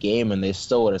cycle each game, and they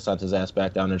still would have sent his ass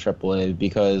back down to AAA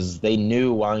because they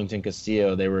knew Wellington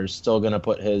Castillo. They were still going to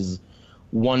put his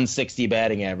 160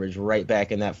 batting average right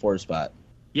back in that 4 spot.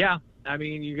 Yeah, I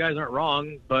mean, you guys aren't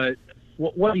wrong, but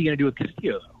what are you going to do with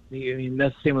Castillo, though? I mean,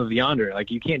 that's the same with Yonder.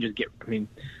 Like, you can't just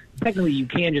technically you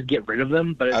can just get rid of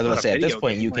them, but I was going to say, at this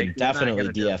point, you can definitely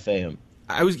DFA him.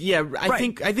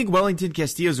 I think Wellington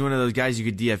Castillo is one of those guys you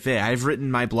could DFA. I've written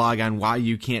my blog on why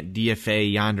you can't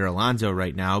DFA Yonder Alonso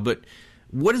right now, but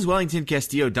what has Wellington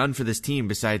Castillo done for this team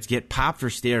besides get popped for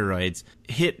steroids,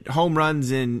 hit home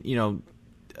runs in, you know,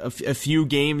 a few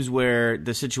games where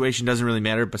the situation doesn't really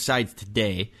matter besides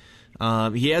today?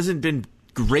 He hasn't been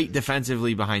great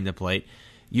defensively behind the plate.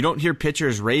 You don't hear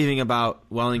pitchers raving about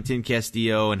Wellington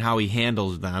Castillo and how he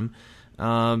handles them.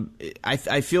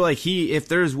 I feel like if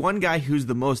there's one guy who's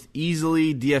the most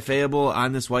easily DFAable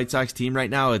on this White Sox team right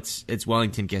now, it's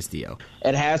Wellington Castillo.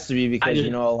 It has to be because, you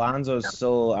know, Alonso's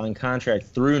still on contract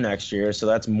through next year, so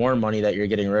that's more money that you're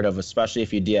getting rid of, especially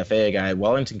if you DFA a guy.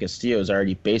 Wellington Castillo's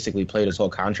already basically played his whole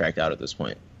contract out at this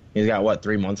point. He's got,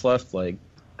 3 months left? Like,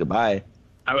 goodbye.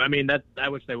 I mean, I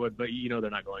wish they would, but you know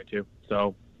they're not going to.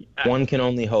 So one can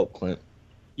only hope, Clint.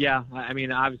 Yeah, I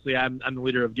mean, obviously, I'm the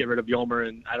leader of get rid of Yolmer,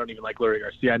 and I don't even like Leury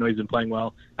Garcia. I know he's been playing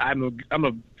well. I'm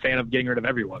a fan of getting rid of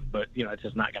everyone, but you know, it's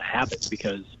just not going to happen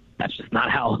because that's just not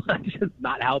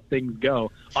how things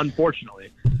go,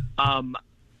 unfortunately.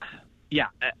 Yeah,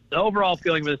 the overall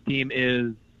feeling of this team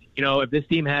is, you know, if this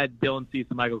team had Dylan Cease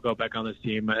and Michael Kopech on this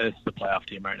team, it's the playoff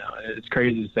team right now. It's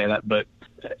crazy to say that, but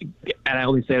and I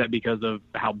only say that because of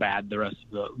how bad the rest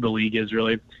of the league is,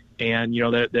 really. And, you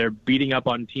know, they're beating up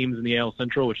on teams in the AL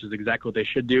Central, which is exactly what they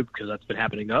should do because that's been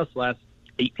happening to us the last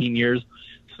 18 years.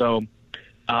 So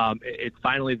it's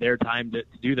finally their time to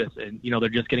do this. And, you know, they're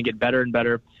just going to get better and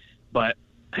better. But,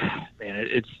 man,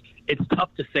 it's tough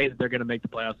to say that they're going to make the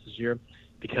playoffs this year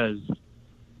because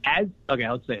let's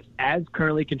say this. As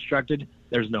currently constructed,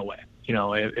 there's no way. You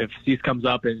know, if Cease comes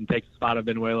up and takes the spot of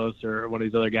Benuelos or one of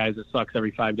these other guys that sucks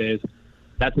every 5 days,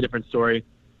 that's a different story.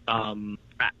 I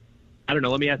don't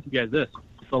know. Let me ask you guys this.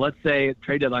 So let's say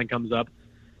trade deadline comes up.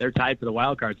 They're tied for the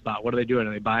wild card spot. What are they doing?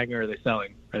 Are they buying or are they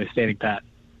selling? Are they standing pat?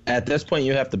 At this point,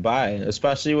 you have to buy,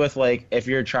 especially with, like, if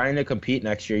you're trying to compete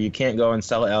next year, you can't go and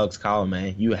sell Alex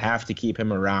Colomé. You have to keep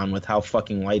him around with how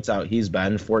fucking lights out he's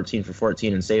been, 14 for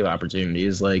 14 in save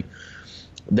opportunities. Like,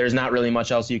 there's not really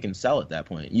much else you can sell at that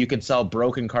point. You could sell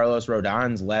broken Carlos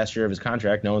Rodon's last year of his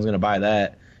contract. No one's going to buy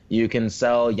that. You can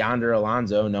sell Yonder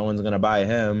Alonso. No one's going to buy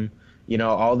him. You know,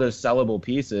 all those sellable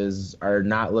pieces are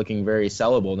not looking very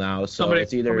sellable now. So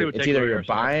it's either you're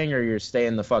buying or you're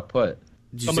staying the fuck put.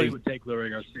 Somebody would take Lurie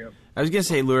Garcia. I was going to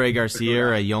say Lurie Garcia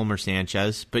or a Yolmer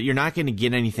Sanchez, but you're not going to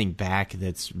get anything back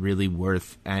that's really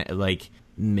worth, like,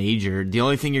 major. The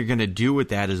only thing you're going to do with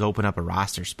that is open up a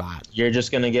roster spot. You're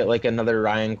just going to get, like, another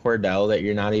Ryan Cordell that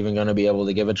you're not even going to be able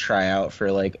to give a tryout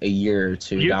for, like, a year or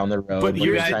two down the road. But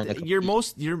I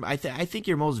think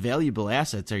your most valuable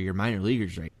assets are your minor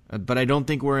leaguers, right? But I don't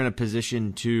think we're in a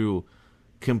position to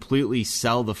completely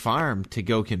sell the farm to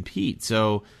go compete.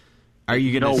 So are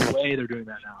you going to... No way they're doing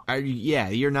that now.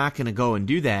 You're not going to go and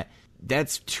do that.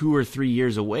 That's 2 or 3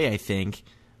 years away, I think.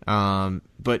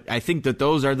 But I think that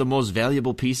those are the most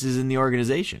valuable pieces in the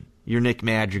organization. Your Nick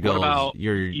Madrigal. What about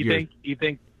you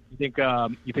think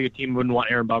a team wouldn't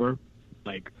want Aaron Bummer?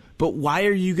 Like, but why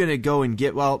are you going to go and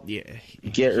get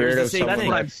get rid of someone? That's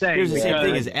what I'm saying. Here's the same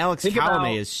thing: is Alex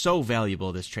Colomé is so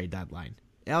valuable this trade deadline.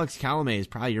 Alex Colomé is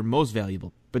probably your most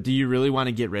valuable. But do you really want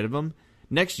to get rid of him?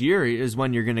 Next year is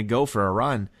when you're going to go for a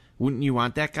run. Wouldn't you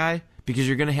want that guy? Because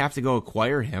you're going to have to go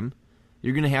acquire him.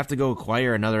 You're going to have to go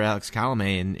acquire another Alex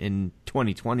Colomé in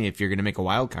 2020 if you're going to make a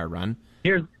wild card run.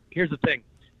 Here's the thing.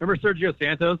 Remember Sergio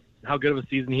Santos, how good of a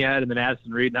season he had, and then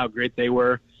Addison Reed and how great they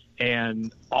were,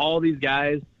 and all these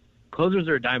guys. Closers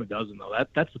are a dime a dozen, though.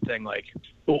 That's the thing. Like,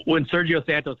 when Sergio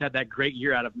Santos had that great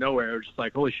year out of nowhere, it was just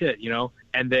like, holy shit, you know?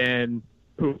 And then,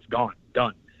 poof, gone,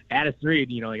 done. Addison Reed,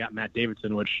 you know, they got Matt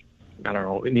Davidson, which, I don't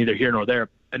know, neither here nor there.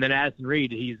 And then Addison Reed,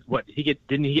 didn't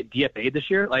he get DFA'd this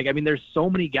year? Like, I mean, there's so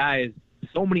many guys,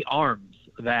 so many arms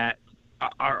that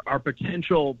are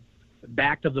potential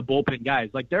back of the bullpen guys.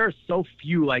 Like, there are so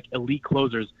few, like, elite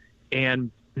closers.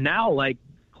 And now, like,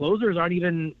 closers aren't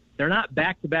even – they're not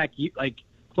back-to-back – like,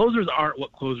 closers aren't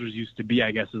what closers used to be,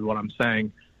 I guess is what I'm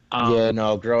saying.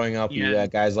 Growing up, you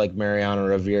got guys like Mariano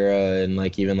Rivera and,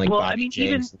 like, even, like, Bobby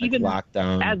James, even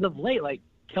lockdown. As of late, like,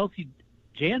 Kelsey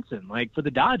Jansen, like, for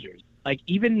the Dodgers. Like,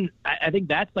 even – I think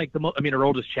that's, like, the most – I mean,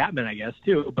 Aroldis Chapman, I guess,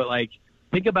 too. But, like,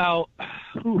 think about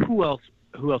who else?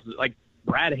 Like,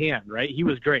 Brad Hand, right? He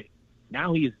was great.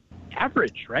 Now he's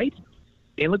average, right?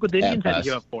 And look what the Indians had to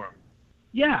give up for him.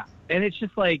 Yeah, and it's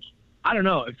just like, I don't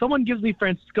know. If someone gives me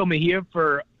Francisco Mejia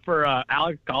for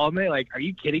Alex Colomé, like, are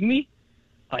you kidding me?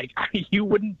 Like, you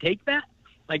wouldn't take that?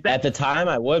 Like that? At the time,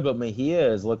 I would, but Mejia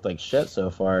has looked like shit so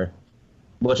far.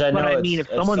 Which I know. But I mean, if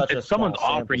someone's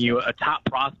offering you a top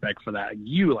prospect for that,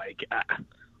 you like,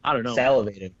 I don't know.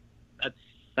 Salivating.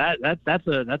 That's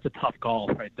a tough call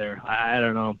right there. I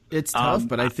don't know. It's tough,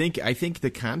 but I think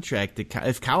the contract,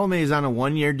 if Colomé is on a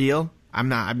 1-year deal, I'm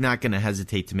not going to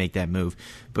hesitate to make that move.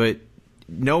 But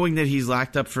knowing that he's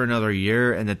locked up for another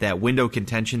year and that window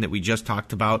contention that we just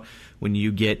talked about, when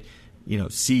you get, you know,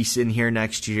 Cease in here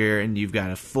next year and you've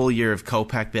got a full year of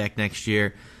Kopech back next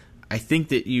year, I think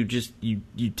that you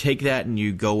take that and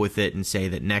you go with it and say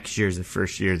that next year is the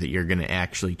first year that you're going to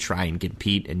actually try and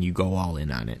compete and you go all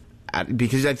in on it.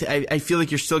 Because I feel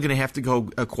like you're still going to have to go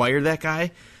acquire that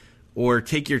guy or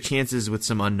take your chances with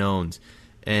some unknowns.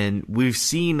 And we've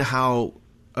seen how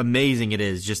amazing it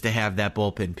is just to have that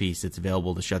bullpen piece that's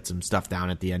available to shut some stuff down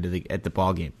at the end of the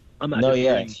ball game.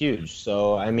 It's huge.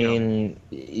 So, I mean,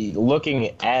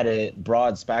 looking at it,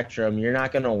 broad spectrum, you're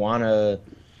not going to want to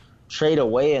trade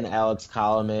away an Alex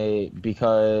Colomé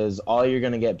because all you're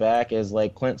going to get back is,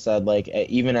 like Clint said, like,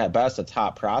 even at best, a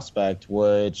top prospect,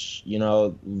 which, you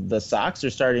know, the Sox are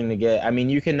starting to get. I mean,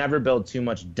 you can never build too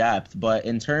much depth, but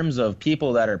in terms of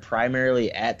people that are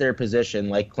primarily at their position,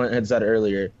 like Clint had said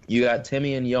earlier, you got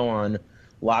Timmy and Yohan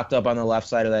locked up on the left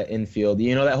side of that infield.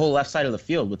 You know, that whole left side of the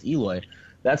field with Eloy,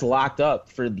 that's locked up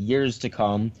for years to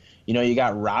come. You know, you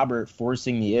got Robert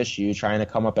forcing the issue, trying to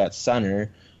come up at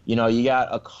center. You know, you got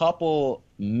a couple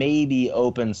maybe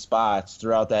open spots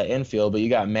throughout that infield, but you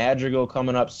got Madrigal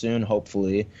coming up soon,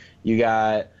 hopefully. You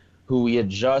got who we had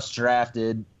just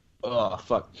drafted.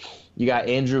 You got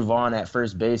Andrew Vaughn at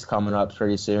first base coming up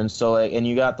pretty soon. So, like, and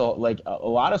you got a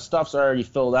lot of stuff's already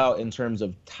filled out in terms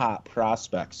of top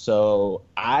prospects. So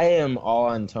I am all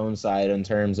on Tone's side in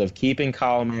terms of keeping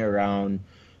Colomé around,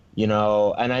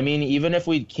 And I mean, even if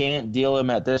we can't deal him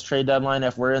at this trade deadline,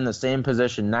 if we're in the same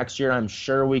position next year, I'm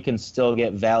sure we can still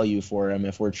get value for him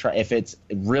if it's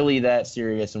really that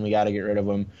serious and we got to get rid of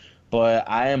him. But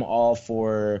I am all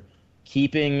for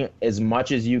keeping as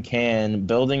much as you can,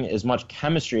 building as much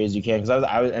chemistry as you can. Because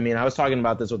I was talking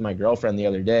about this with my girlfriend the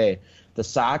other day. The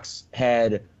Sox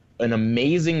had an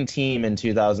amazing team in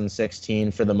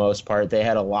 2016 for the most part. They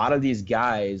had a lot of these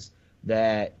guys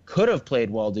that could have played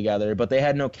well together, but they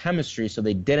had no chemistry, so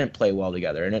they didn't play well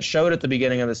together. And it showed at the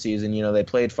beginning of the season. They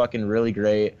played fucking really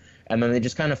great, and then they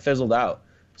just kind of fizzled out.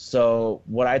 So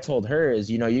what I told her is,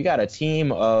 you got a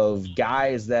team of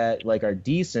guys that are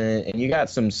decent, and you got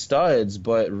some studs,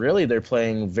 but really they're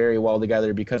playing very well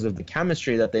together because of the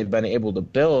chemistry that they've been able to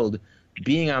build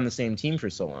being on the same team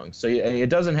for so long. So it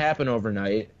doesn't happen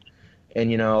overnight. And,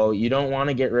 you don't want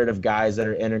to get rid of guys that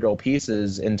are integral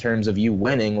pieces in terms of you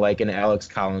winning, like an Alex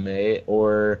Colomé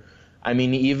or,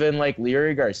 even like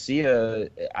Leury Garcia.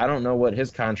 I don't know what his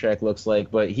contract looks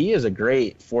like, but he is a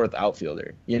great fourth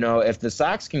outfielder. If the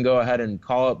Sox can go ahead and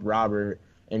call up Robert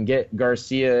and get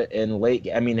Garcia in late,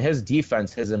 his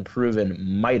defense has improved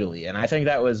mightily. And I think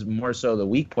that was more so the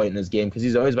weak point in his game because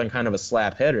he's always been kind of a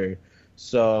slap hitter.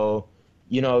 So,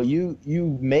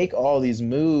 you make all these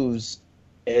moves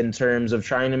in terms of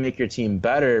trying to make your team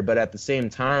better, but at the same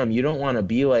time, you don't want to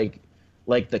be like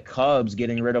the Cubs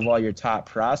getting rid of all your top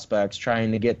prospects,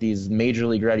 trying to get these major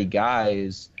league ready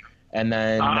guys, and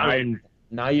then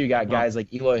now you got guys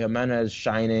like Eloy Jimenez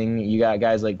shining, you got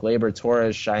guys like Gleyber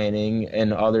Torres shining,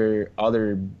 and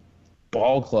other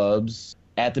ball clubs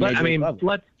at the major league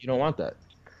level. You don't want that.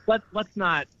 Let's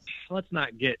not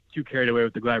get too carried away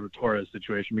with the Gleyber Torres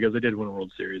situation because they did win a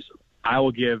World Series. I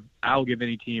will give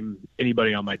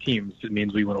anybody on my team if it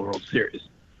means we win a World Series.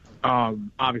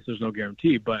 Obviously, there's no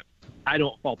guarantee, but I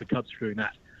don't fault the Cubs for doing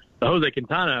that. The Jose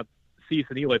Quintana, Cease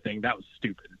and Eloy thing, that was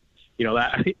stupid.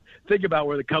 Think about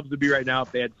where the Cubs would be right now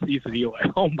if they had Cease and Eloy.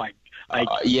 Oh my!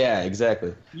 Yeah,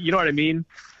 exactly. You know what I mean?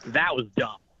 That was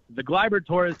dumb. The Gleyber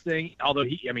Torres thing, although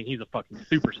he's a fucking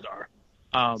superstar.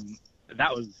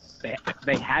 That was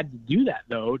they had to do that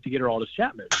though to get Aroldis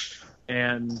Chapman,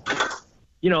 and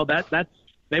that's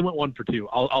they went 1 for 2.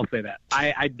 I'll say that.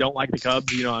 I don't like the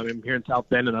Cubs. I'm here in South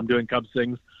Bend and I'm doing Cubs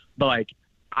things, but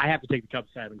I have to take the Cubs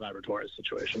side in the Gleyber Torres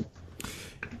situation.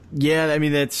 Yeah,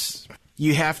 that's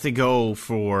you have to go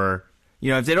for.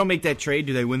 If they don't make that trade,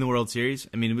 do they win the World Series?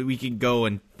 We can go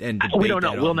and debate we don't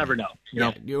know. We'll night. Never know.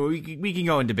 We can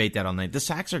go and debate that all night. The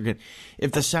Sox are good.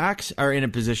 If the Sox are in a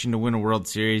position to win a World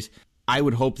Series, I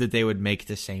would hope that they would make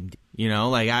the same deal.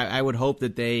 I would hope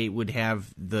that they would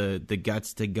have the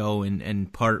guts to go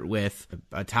and part with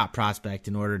a top prospect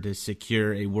in order to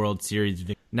secure a World Series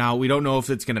victory. Now, we don't know if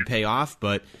it's going to pay off,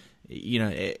 but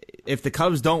if the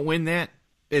Cubs don't win that,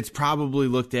 it's probably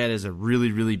looked at as a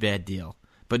really, really bad deal.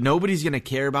 But nobody's going to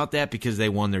care about that because they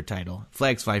won their title.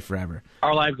 Flags fly forever.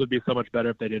 Our lives would be so much better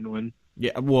if they didn't win.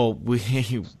 Yeah, well,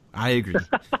 I agree.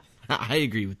 I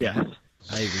agree with that. Yeah.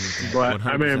 I agree with that. But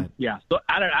 100%. yeah. So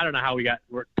I don't know how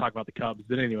we're talking about the Cubs,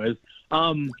 but anyways,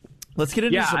 let's get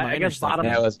into some minor stuff.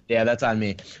 That's on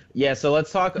me. Yeah, so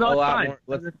let's talk more.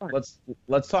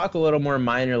 Let's talk a little more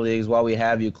minor leagues while we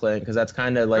have you, Clint, because that's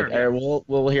kind of sure.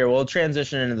 We'll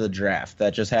transition into the draft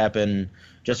that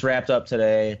just wrapped up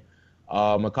today.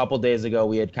 A couple days ago,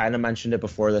 we had kind of mentioned it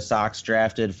before. The Sox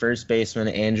drafted first baseman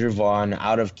Andrew Vaughn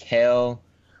out of Cal.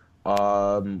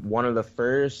 One of the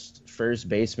first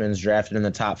basemen drafted in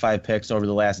the top 5 picks over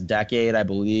the last decade, I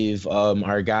believe.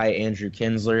 Our guy Andrew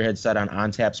Kinsler had said on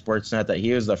OnTap Sportsnet that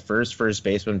he was the first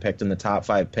baseman picked in the top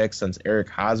 5 picks since Eric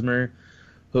Hosmer,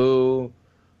 who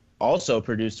also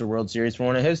produced a World Series for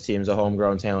one of his teams, a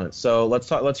homegrown talent. So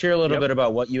let's hear a little bit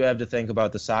about what you have to think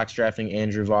about the Sox drafting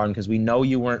Andrew Vaughn, because we know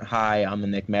you weren't high on the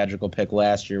Nick Magical pick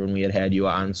last year when we had you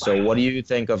on. So what do you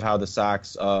think of how the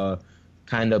Sox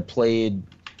kind of played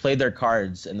their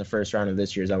cards in the first round of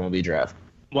this year's MLB draft?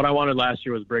 What I wanted last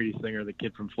year was Brady Singer, the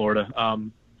kid from Florida.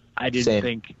 I didn't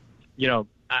think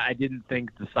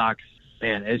the Sox,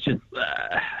 man, it's just,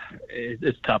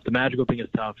 it's tough. The Magical thing is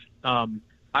tough.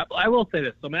 I will say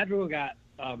this. So Madrigal got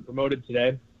promoted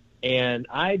today, and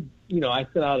I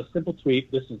sent out a simple tweet.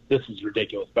 This is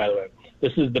ridiculous, by the way.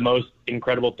 This is the most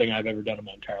incredible thing I've ever done in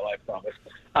my entire life, promise.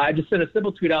 I just sent a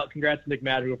simple tweet out. Congrats to Nick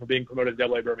Madrigal for being promoted to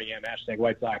AA Birmingham,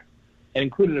 #White Sox, and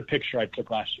included a picture I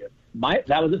took last year.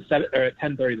 That was at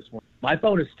 10:30 this morning. My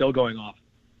phone is still going off.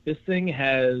 This thing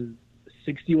has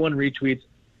 61 retweets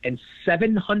and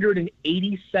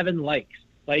 787 likes.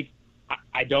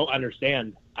 I don't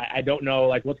understand. I don't know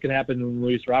what's going to happen when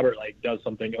Luis Robert does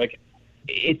something.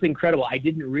 It's incredible. I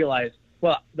didn't realize.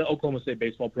 Well, the Oklahoma State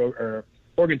baseball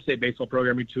Oregon State baseball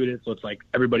program retweeted it, so it's like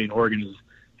everybody in Oregon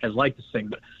has liked this thing.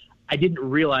 But I didn't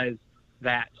realize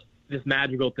that this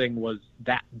Madrigal thing was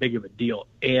that big of a deal.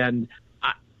 And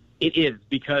it is,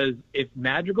 because if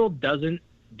Madrigal doesn't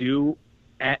do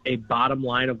at a bottom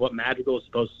line of what Madrigal is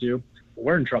supposed to do,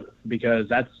 we're in trouble, because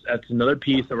that's another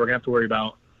piece that we're gonna have to worry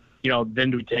about. Then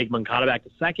do we take Moncada back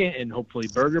to second and hopefully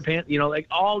Burger Pants? Like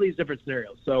all these different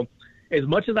scenarios. So as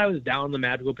much as I was down on the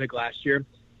Madrigal pick last year,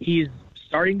 he's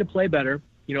starting to play better.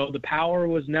 The power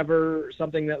was never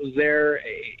something that was there,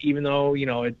 even though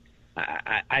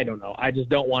I don't know. I just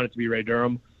don't want it to be Ray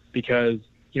Durham, because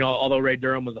although Ray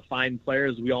Durham was a fine player,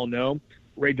 as we all know,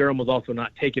 Ray Durham was also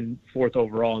not taken 4th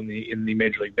overall in the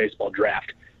Major League Baseball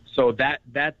draft. So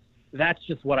that's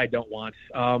just what I don't want.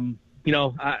 I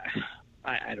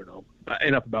don't know.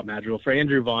 Enough about Madrigal. For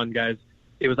Andrew Vaughn, guys,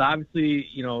 it was obviously,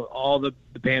 all the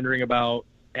pandering about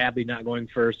Adley not going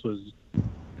first was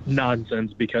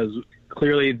nonsense, because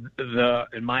clearly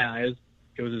in my eyes,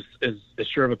 it was as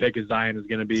sure of a pick as Zion is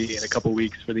going to be in a couple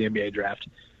weeks for the NBA draft,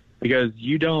 because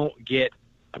you don't get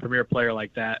a premier player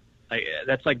like that.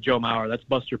 That's like Joe Mauer. That's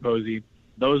Buster Posey.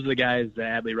 Those are the guys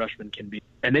that Adley Rutschman can be.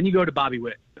 And then you go to Bobby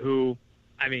Witt, who,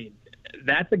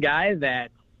 that's a guy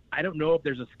that I don't know if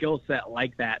there's a skill set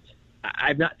like that.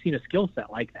 I've not seen a skill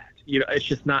set like that. It's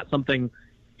just not something,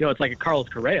 it's like a Carlos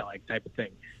Correa like type of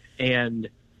thing. And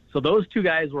so those two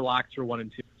guys were locks for 1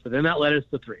 and 2. So then that led us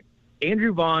to 3.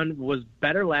 Andrew Vaughn was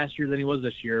better last year than he was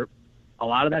this year. A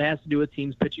lot of that has to do with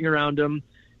teams pitching around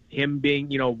him being,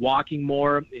 walking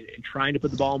more and trying to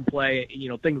put the ball in play,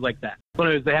 things like that. So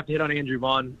anyways, they have to hit on Andrew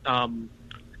Vaughn,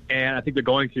 and I think they're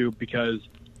going to, because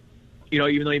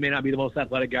even though he may not be the most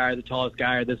athletic guy or the tallest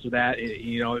guy or this or that,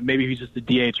 maybe he's just a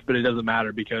DH, but it doesn't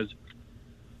matter, because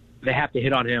they have to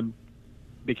hit on him,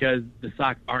 because the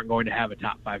Sox aren't going to have a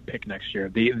top 5 pick next year.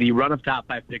 The run of top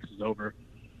 5 picks is over,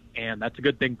 and that's a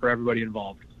good thing for everybody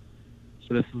involved.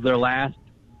 So this is their last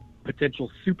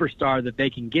potential superstar that they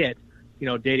can get,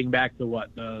 dating back to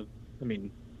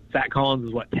Zach Collins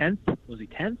is 10th? Was he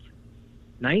 10th?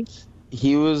 9th?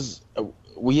 He was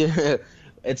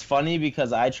it's funny,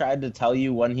 because I tried to tell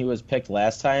you when he was picked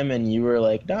last time, and you were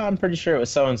like, no, I'm pretty sure it was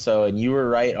so-and-so, and you were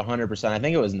right 100%. I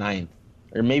think it was 9th,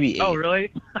 or maybe 8th. Oh,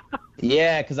 really?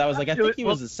 Yeah, because I was like, I think he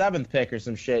was the 7th pick or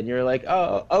some shit, and you were like,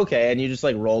 oh, okay, and you just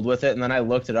rolled with it, and then I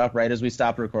looked it up right as we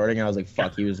stopped recording, and I was like,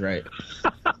 fuck, he was right.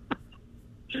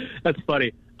 That's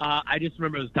funny. I just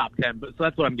remember it was top 10, but so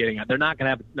that's what I'm getting at. They're not going to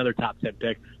have another top 10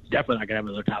 pick. Definitely not going to have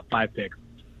another top 5 pick.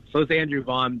 So it's Andrew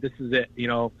Vaughn. This is it,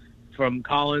 from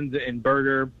Collins and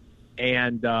Berger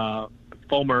and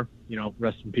Fulmer,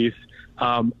 rest in peace,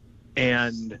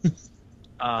 and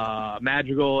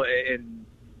Madrigal, and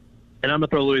I'm going to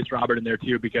throw Luis Robert in there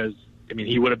too, because,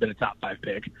 he would have been a top 5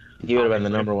 pick. He would have been the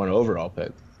number 1 overall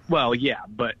pick. Well, yeah,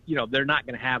 but, they're not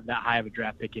going to have that high of a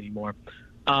draft pick anymore.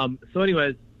 So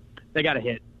anyways, they got a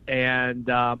hit, and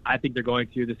I think they're going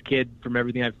to. This kid, from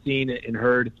everything I've seen and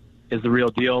heard, is the real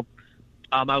deal.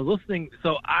 I was listening,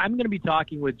 so I'm going to be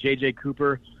talking with J.J.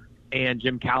 Cooper and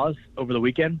Jim Callis over the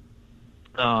weekend.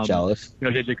 Jealous.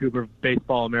 J.J. Cooper of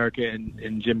Baseball America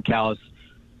and Jim Callis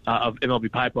of MLB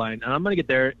Pipeline. And I'm going to get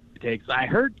their takes. I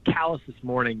heard Callis this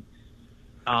morning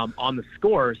on the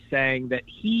Score saying that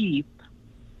he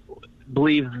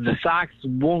believes the Sox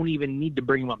won't even need to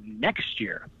bring him up next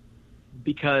year,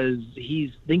 because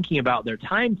he's thinking about their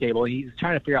timetable. He's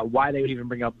trying to figure out why they would even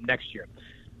bring up next year.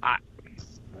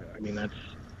 That's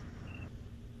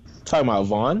talking about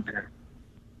Vaughn.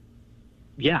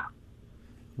 Yeah.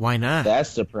 Why not?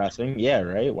 That's depressing. Yeah,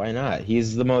 right. Why not?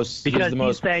 He's the most. Because he's the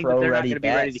most saying that they're not going to be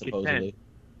ready to supposedly. contend.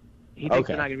 He thinks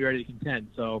they're not going to be ready to contend.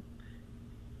 So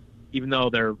even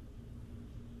though they're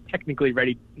technically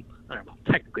ready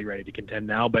to contend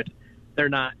now, but they're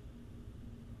not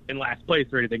in last place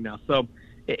or anything now. So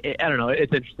I don't know.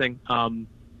 It's interesting.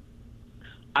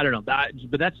 I don't know,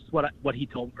 but that's what he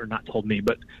told, or not told me,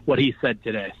 but what he said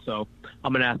today. So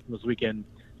I'm going to ask him this weekend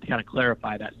to kind of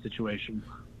clarify that situation.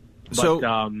 But,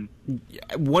 so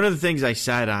one of the things I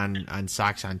said on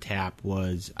Sox on Tap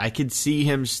was I could see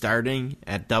him starting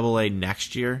at Double-A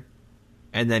next year,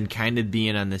 and then kind of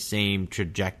being on the same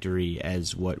trajectory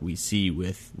as what we see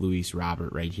with Luis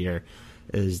Robert right here,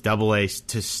 is Double-A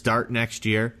to start next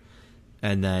year,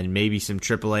 and then maybe some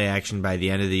Triple-A action by the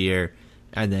end of the year,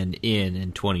 and then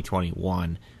in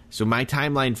 2021. So my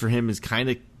timeline for him is kind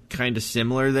of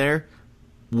similar there.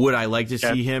 Would I like to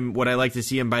see him? Would I like to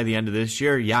see him by the end of this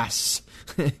year? Yes,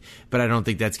 but I don't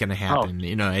think that's going to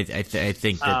happen. Oh. I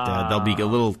think that they'll be a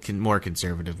little more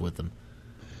conservative with him.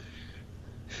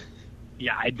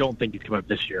 Yeah, I don't think he's coming up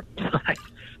this year.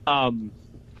 That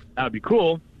would be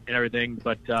cool and everything,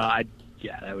 but that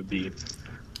would be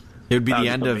It would be That the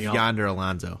would end be of something else. Yonder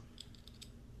Alonso.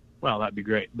 Well, that'd be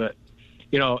great. But,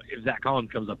 if Zach Collins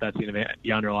comes up, that's the end of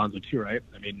Yonder Alonso too, right?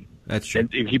 I mean, That's true.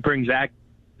 if you bring Zach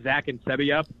and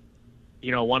Sebi up,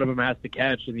 one of them has to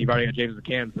catch, and you've already got James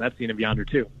McCann, so that's the end of Yonder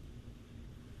too.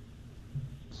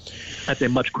 That's a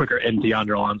much quicker end to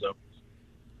Yonder Alonso.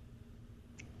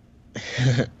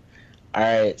 All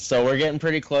right, so we're getting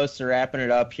pretty close to wrapping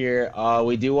it up here.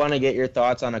 We do want to get your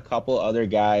thoughts on a couple other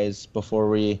guys before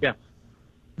we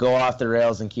go off the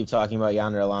rails and keep talking about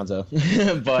Yonder Alonso.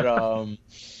 But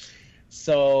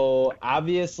so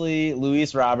obviously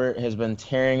Luis Robert has been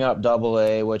tearing up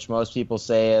AA, which most people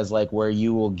say is like where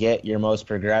you will get your most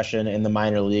progression in the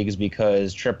minor leagues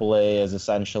because AAA is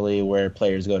essentially where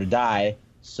players go to die.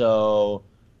 So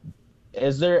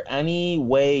is there any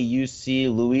way you see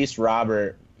Luis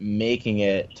Robert making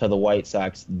it to the White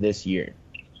Sox this year?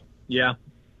 Yeah.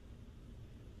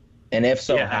 And if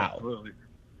so, Yeah, how? absolutely.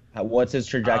 What's his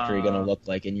trajectory going to look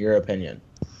like, in your opinion?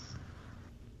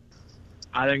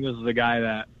 I think this is a guy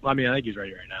that. I think he's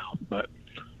ready right now, but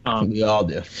We all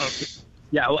do.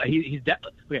 yeah, well, he's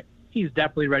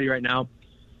definitely ready right now.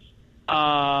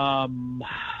 I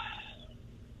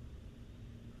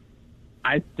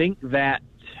think that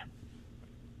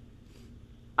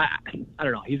I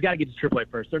don't know. He's got to get to AAA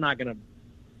first. They're not going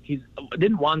to.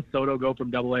 Didn't Juan Soto go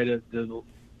from AA to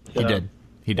He did.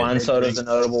 Juan Soto's a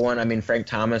notable one. I mean, Frank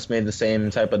Thomas made the same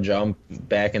type of jump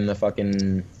back in the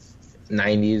fucking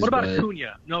 90s. What about but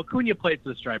Acuna? No, Acuna played for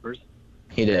the Stripers.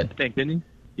 He did. I think, didn't he?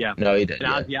 Yeah. No, he did.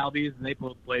 And Ozzy Albies, and they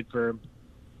both played for.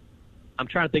 I'm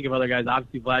trying to think of other guys.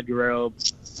 Obviously, Vlad Guerrero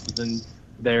was in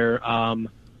there. I'm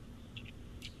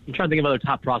trying to think of other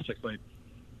top prospects played.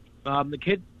 The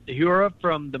kid Hura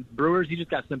from the Brewers, he just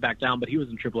got sent back down, but he was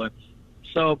in AAA.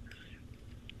 So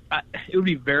it would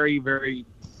be very, very.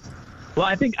 Well,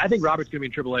 I think Robert's going to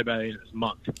be in AAA by the end of this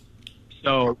month.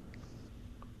 So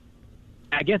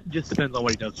I guess it just depends on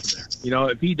what he does from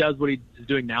there. If he does what he's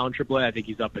doing now in AAA, I think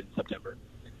he's up in September.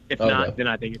 If not, then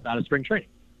I think it's out of spring training.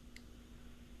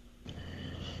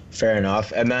 Fair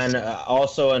enough. And then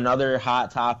also another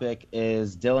hot topic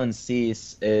is Dylan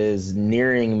Cease is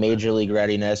nearing major league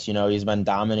readiness. He's been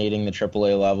dominating the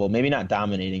AAA level. Maybe not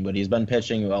dominating, but he's been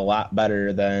pitching a lot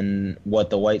better than what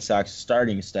the White Sox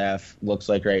starting staff looks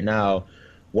like right now.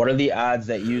 What are the odds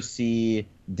that you see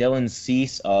Dylan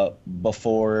Cease up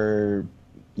before,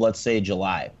 let's say,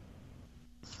 July?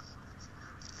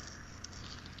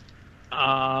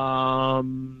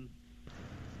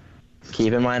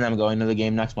 Keep in mind, I'm going to the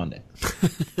game next Monday.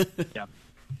 Yeah.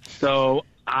 So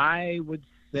I would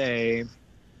say,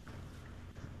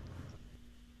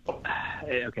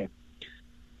 okay,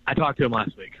 I talked to him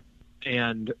last week,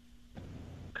 and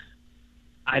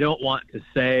I don't want to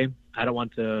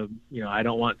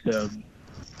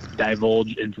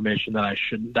divulge information that I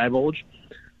shouldn't divulge.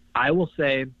 I will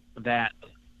say that,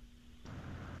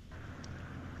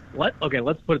 let's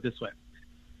put it this way.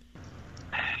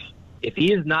 If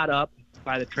he is not up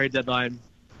by the trade deadline,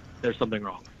 there's something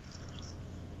wrong.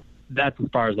 That's as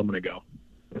far as I'm going to go.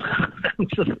 I'm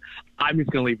just going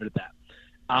to leave it at that.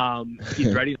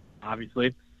 He's ready,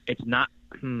 obviously. It's not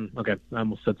okay, I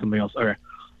almost said something else. Okay.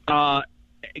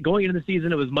 Going into the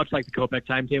season, it was much like the Kopech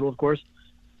timetable, of course.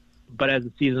 But as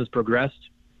the season has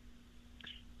progressed,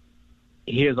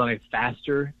 he is on a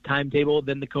faster timetable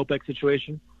than the Kopech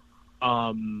situation.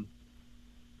 I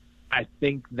don't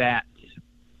think that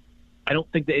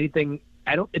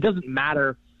it doesn't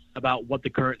matter about what the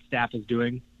current staff is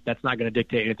doing. That's not going to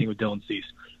dictate anything with Dylan Cease.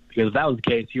 Because if that was the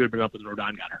case, he would bring up when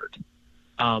Rodon got hurt.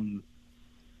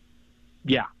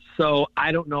 Yeah. So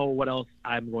I don't know what else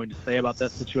I'm going to say about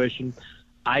that situation.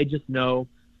 I just know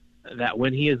that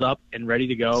when he is up and ready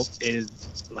to go, it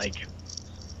is like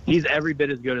he's every bit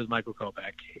as good as Michael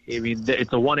Kopech. I mean,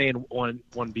 it's a 1A and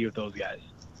 1B with those guys.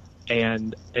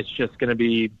 And it's just going to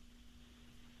be,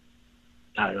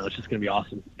 I don't know, it's just going to be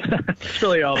awesome. It's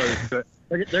really all there is to it.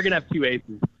 They're going to have two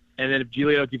aces. And then if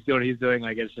Giolito keeps doing what he's doing,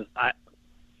 like, it's just, I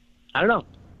don't know.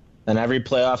 And every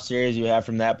playoff series you have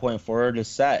from that point forward is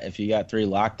set if you got 3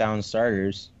 lockdown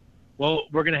starters. Well,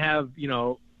 we're going to have,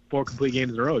 4 complete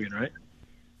games in a row again, right?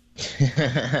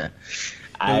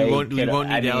 We won't need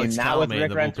Alex not with Colomé Rick in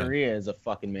the bullpen. Renteria as a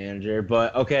fucking manager,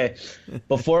 but okay.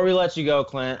 Before we let you go,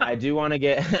 Clint, I do want to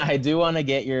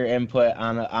get your input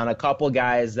on a couple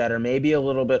guys that are maybe a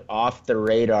little bit off the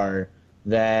radar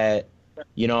that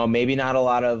maybe not a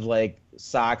lot of like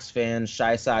Sox fans,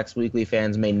 Shy Sox Weekly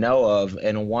fans may know of,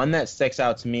 and one that sticks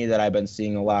out to me that I've been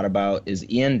seeing a lot about is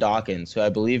Ian Dawkins, who I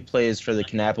believe plays for the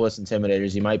Kannapolis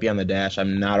Intimidators. He might be on the dash.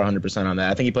 I'm not 100% on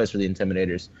that. I think he plays for the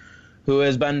Intimidators. who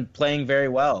has been playing very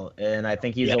well, and I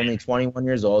think he's Yeah. only 21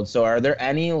 years old. So are there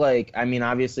any, like, I mean,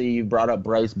 obviously you brought up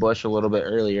Bryce Bush a little bit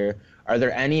earlier. Are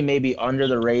there any maybe under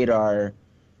the radar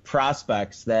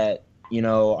prospects that, you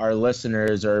know, our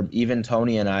listeners or even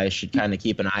Tony and I should kind of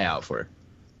keep an eye out for?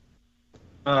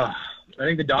 I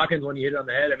think the Dawkins one, you hit it on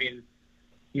the head. I mean,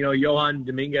 you know, Johan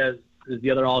Dominguez is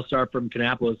the other all-star from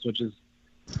Kannapolis, which is,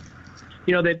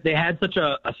 you know, they had such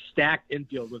a stacked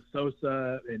infield with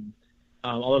Sosa, and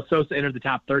although Sosa entered the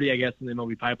top 30, I guess, in the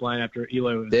MLB pipeline after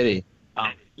Eloy was. Did he?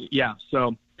 Yeah,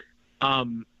 so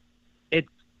it's,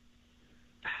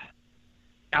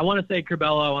 I want to say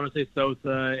Curbelo, I want to say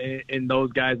Sosa, and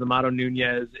those guys, Amato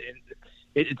Nunez.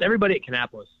 It's everybody at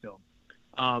Kannapolis still.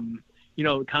 You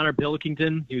know, Connor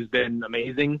Pilkington, who's been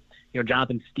amazing. You know,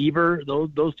 Jonathan Stever,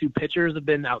 those two pitchers have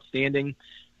been outstanding.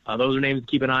 Those are names to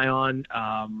keep an eye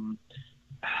on.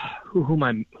 Who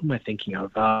am I thinking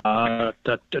of? First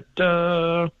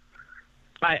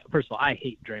of all, I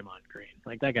hate Draymond Green.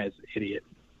 Like, that guy's an idiot.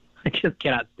 I just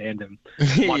cannot stand him.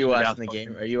 Are you watching the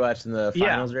game? Are you watching the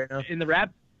finals right now? And the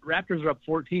Raptors are up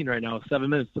 14 right now with 7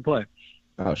 minutes to play.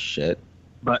 Oh, shit.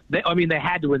 But they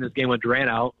had to win this game with Durant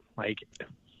out. Like,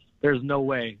 there's no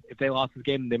way. If they lost this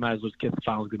game, they might as well just kiss the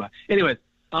finals goodbye. Anyways,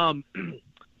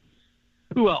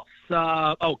 who else?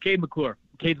 Cade McClure.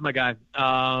 Cade's my guy.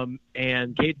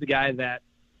 And Cade's the guy that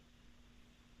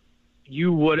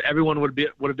everyone would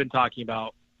have been talking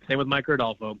about. Same with Mike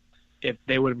Rodolfo, if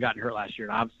they would have gotten hurt last year.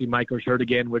 And obviously, Mike was hurt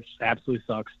again, which absolutely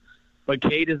sucks. But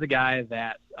Cade is the guy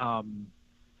that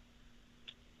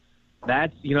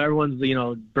that's, you know, everyone's, you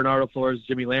know, Bernardo Flores,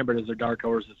 Jimmy Lambert is their dark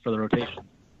horses for the rotation.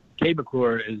 Cade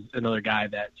McClure is another guy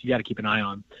that you got to keep an eye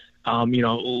on. You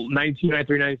know, 92,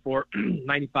 93, 94,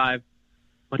 95,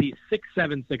 but he's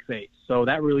 6'7", 6'8". So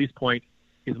that release point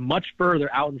is much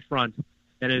further out in front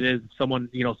than it is someone,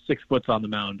 you know, 6 foot's on the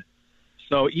mound.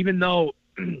 So even though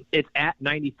it's at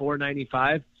 94,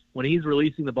 95, when he's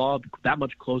releasing the ball that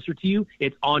much closer to you,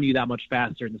 it's on you that much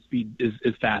faster, and the speed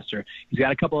is faster. He's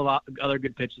got a couple of other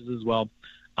good pitches as well.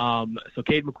 So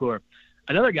Cade McClure.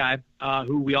 Another guy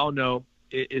who we all know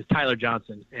is Tyler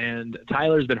Johnson, and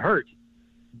Tyler's been hurt,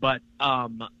 but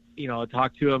you know, I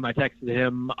talked to him. I texted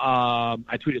him. I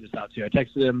tweeted this out too. I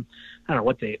texted him. I don't know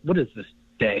what day. What is this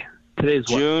day? Today's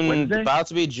what? June. Wednesday? About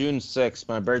to be June 6th.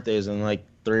 My birthday is in like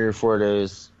 3 or 4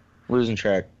 days. Losing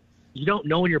track. You don't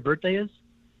know when your birthday is?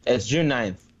 It's June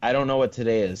 9th. I don't know what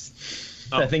today is.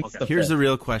 Oh, I think okay. it's the Here's 5th. the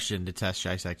real question to test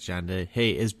Shysek John Day. Hey,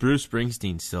 is Bruce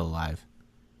Springsteen still alive?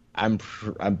 I'm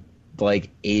like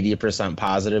 80%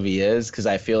 positive he is, because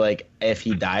I feel like if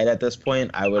he died at this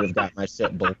point, I would have got my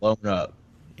shit blown up.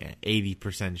 Yeah,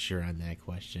 80% sure on that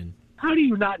question. How do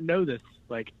you not know this?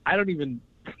 Like, I don't even.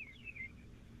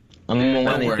 I'm a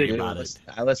millennial, worry dude. about it.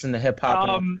 I listen to hip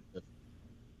hop.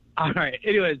 All right.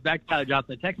 Anyways, back to Tyler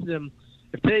Johnson. I texted him.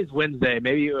 If today's Wednesday,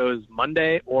 maybe it was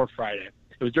Monday or Friday.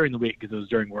 It was during the week because it was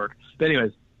during work. But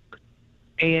anyways,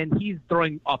 and he's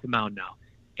throwing off the mound now,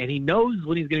 and he knows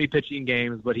when he's going to be pitching in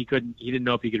games, but he didn't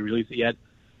know if he could release it yet.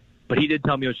 But he did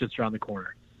tell me it was just around the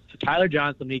corner. So Tyler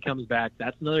Johnson, when he comes back,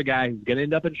 that's another guy who's going to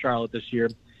end up in Charlotte this year,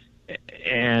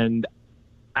 and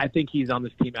I think he's on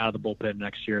this team out of the bullpen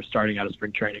next year, starting out of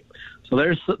spring training. So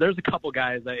there's a couple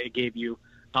guys that I gave you.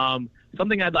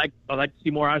 Something I'd like to see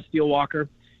more out of Steele Walker.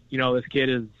 You know, this kid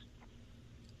is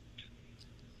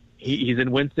he's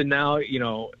in Winston now. You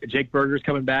know, Jake Berger's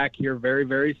coming back here very,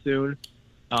 very soon.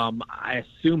 I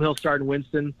assume he'll start in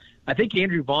Winston. I think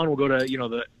Andrew Vaughn will go to, you know,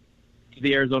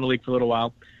 the Arizona League for a little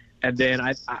while. And then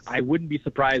I wouldn't be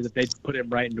surprised if they put him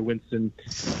right into Winston.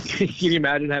 Can you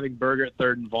imagine having Berger at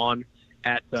third and Vaughn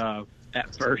at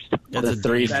first? That's a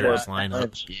 3-4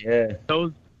 lineup. Yeah.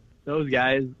 Those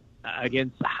guys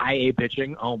against high A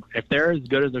pitching, if they're as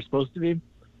good as they're supposed to be,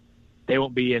 they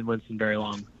won't be in Winston very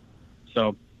long.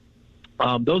 So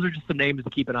those are just some names to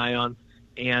keep an eye on.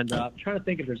 And I'm trying to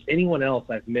think if there's anyone else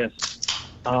I've missed.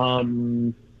 I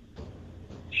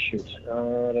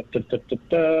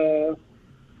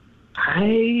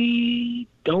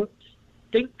don't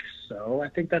think so. I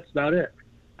think that's about it.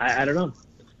 I don't know. I'm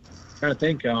trying to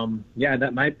think. Yeah,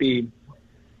 that might be.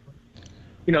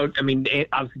 You know, I mean,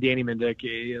 obviously Danny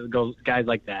Mendick, guys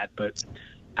like that. But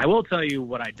I will tell you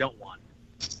what I don't want,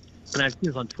 and I've seen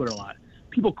this on Twitter a lot.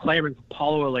 People clamoring for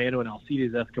Paulo Orlando and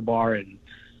Alcides Escobar and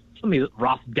some of these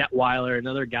Ross Detweiler and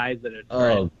other guys that are.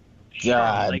 Oh,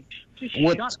 God. Like, just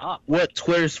shut up. What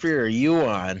Twitter sphere are you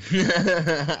on?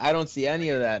 I don't see any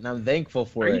of that, and I'm thankful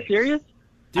for Are it. you serious?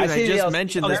 Dude, I see I the just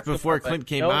mentioned this Escobar, before but Clint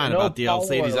came no about the Paulo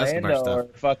Alcides Escobar Orlando stuff.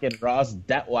 or fucking Ross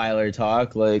Detweiler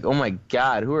talk. Like, oh my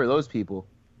God, who are those people?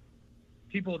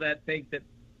 People that think that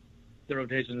the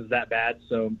rotation is that bad.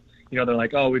 So, they're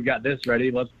like, oh, we've got this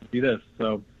ready, let's do this.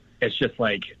 So it's just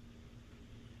like,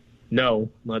 no,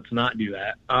 let's not do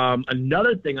that.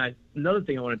 Another thing I want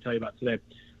to tell you about today.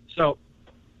 So,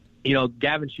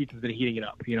 Gavin Sheets has been heating it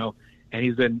up, and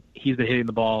he's been hitting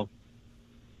the ball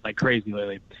like crazy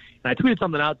lately. And I tweeted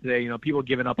something out today, people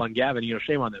giving up on Gavin,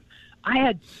 shame on them. I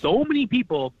had so many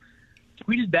people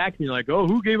tweeted back to me like, oh,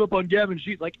 who gave up on Gavin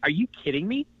Sheets? Like, are you kidding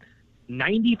me?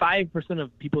 95%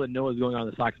 of people that know what's going on in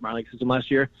the Sox minor league system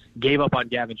last year gave up on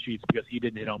Gavin Sheets because he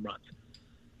didn't hit home runs.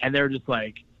 And they're just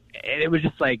like, and it was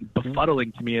just like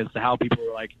befuddling to me as to how people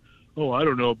were like, oh, I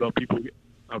don't know about people.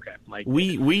 Okay, like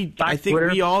I think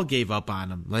Twitter, we all gave up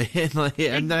on him. Like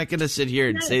I'm not going to sit here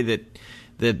and say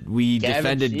that we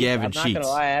defended Gavin Sheets. I'm not going to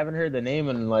lie, I haven't heard the name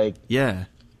in like a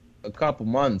couple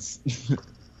months.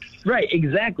 Right,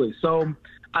 exactly. So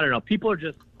I don't know. People are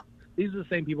just, these are the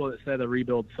same people that say the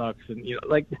rebuild sucks, and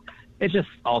like it's just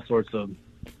all sorts of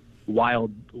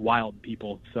wild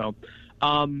people. So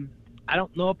I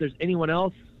don't know if there's anyone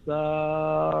else.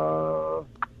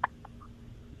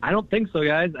 I don't think so,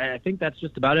 guys. I think that's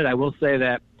just about it. I will say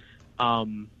that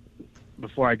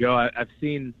before I go, I've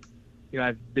seen,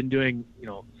 I've been doing,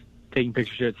 taking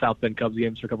pictures at South Bend Cubs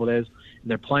games for a couple of days, and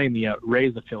they're playing the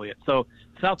Rays affiliate. So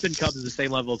South Bend Cubs is the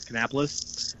same level as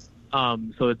Kannapolis.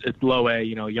 So it's low A,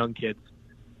 young kids.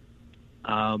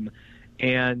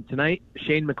 And tonight,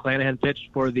 Shane McClanahan pitched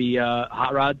for the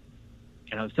Hot Rods.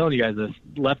 And I was telling you guys this,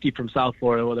 lefty from South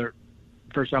Florida, well, their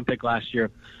first-round pick last year,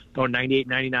 throwing 98,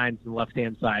 99 to the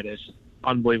left-hand side. It's just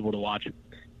unbelievable to watch.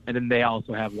 And then they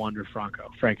also have Wander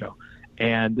Franco.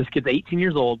 And this kid's 18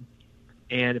 years old.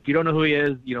 And if you don't know who he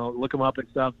is, look him up and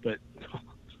stuff. But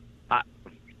I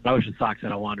wish the Sox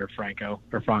had a Wander Franco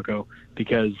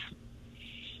because,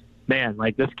 man,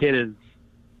 like this kid is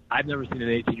 – I've never seen an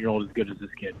 18-year-old as good as this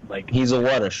kid. Like he's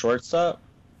a shortstop?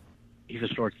 He's a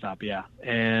shortstop, yeah.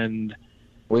 And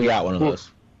we got one of those.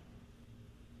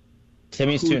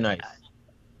 Timmy's too nice.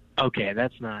 Okay,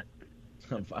 that's not.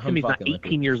 Timmy's not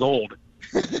 18 years old.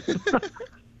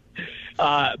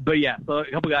 But yeah, so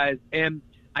a couple guys, and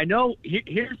I know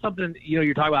here's something.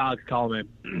 You're talking about Alex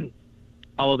Coleman.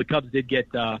 Although the Cubs did get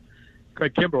Craig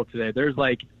Kimbrell today, there's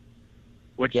like,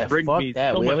 which brings me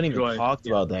that. So we much haven't even joy. talked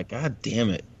about that. God damn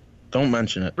it! Don't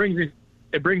mention it.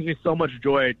 It brings me so much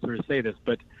joy to say this,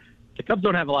 but the Cubs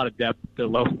don't have a lot of depth at the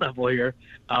low level here.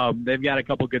 They've got a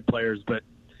couple good players, but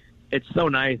it's so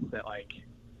nice that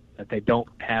they don't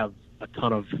have a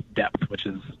ton of depth, which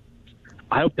is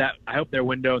I hope their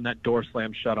window and that door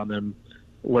slams shut on them.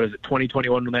 What is it,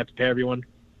 2021 when they have to pay everyone?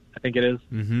 I think it is.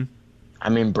 Mm-hmm. I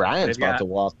mean, Bryant's about to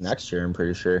walk next year, I'm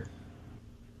pretty sure.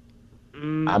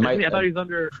 I thought he was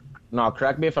under. No,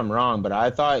 correct me if I'm wrong, but I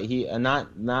thought he not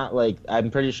like I'm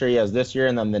pretty sure he has this year,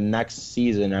 and then the next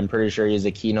season I'm pretty sure he's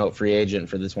a keynote free agent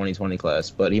for the 2020 class,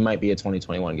 but he might be a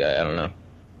 2021 guy. I don't know.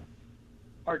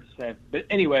 Hard to say, but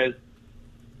anyways,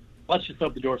 let's just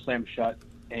hope the door slams shut,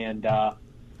 and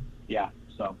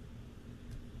so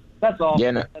that's all.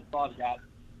 Yeah, no. That's all I've got.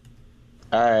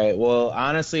 All right. Well,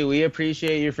 honestly, we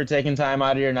appreciate you for taking time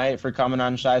out of your night for coming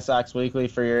on Shy Sox Weekly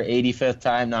for your 85th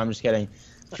time. No, I'm just kidding.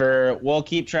 We'll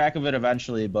keep track of it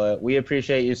eventually, but we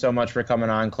appreciate you so much for coming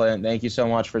on, Clint. Thank you so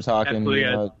much for talking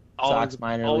Sox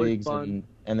minor leagues and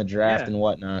the draft and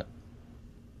whatnot.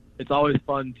 It's always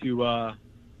fun to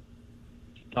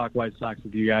talk White Sox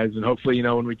with you guys, and hopefully,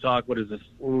 when we talk, what is this?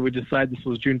 When we decide this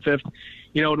was June 5th,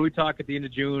 when we talk at the end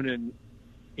of June and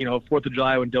 4th of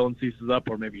July when Dylan ceases up,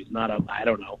 or maybe he's not up, I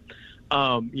don't know.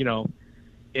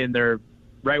 And they're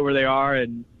right where they are,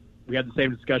 and we had the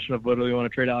same discussion of whether we want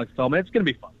to trade Alex Tellman. It's going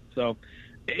to be fun. So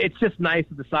it's just nice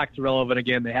that the Sox are relevant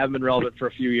again. They haven't been relevant for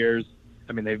a few years.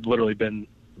 I mean, they've literally been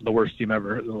the worst team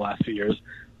ever in the last few years.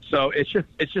 So it's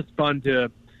just fun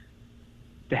to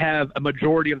have a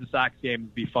majority of the Sox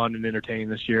games be fun and entertaining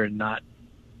this year, and not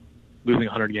losing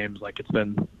 100 games like it's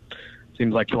been.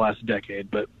 Seems like the last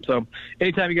decade. But so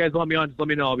anytime you guys want me on, just let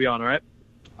me know. I'll be on. All right.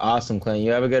 Awesome, Clint.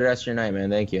 You have a good rest of your night, man.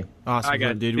 Thank you. Awesome, all right,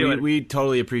 guys. Dude. We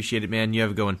totally appreciate it, man. You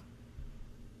have a good one.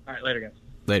 All right, later, guys.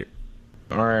 Later.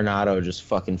 Arenado just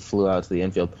fucking flew out to the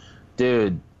infield.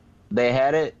 Dude, they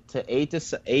had it to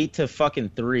 8 to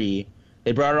fucking 3.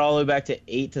 They brought it all the way back to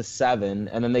 8 to 7,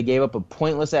 and then they gave up a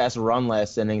pointless ass run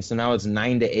last inning. So now it's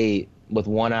 9 to 8 with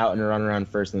one out and a runner on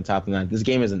first in the top of the ninth. This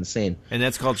game is insane. And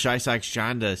that's called Shy Sox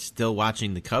Shonda still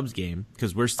watching the Cubs game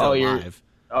because we're still live.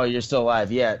 You're still live.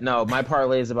 Yeah, no, my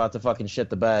parlay is about to fucking shit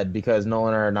the bed because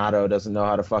Nolan Arenado doesn't know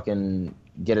how to fucking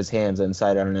get his hands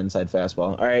inside on an inside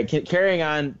fastball. All right, carrying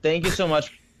on. Thank you so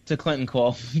much to Clinton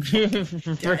Cole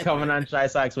for coming on Shy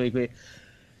Sox Weekly.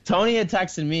 Tony had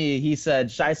texted me. He said,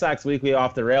 Shy Sox Weekly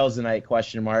off the rails tonight, ?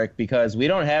 Because we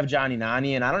don't have Johnny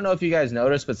Nani. And I don't know if you guys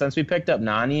noticed, but since we picked up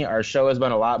Nani, our show has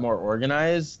been a lot more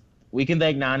organized. We can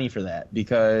thank Nani for that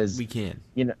because We can.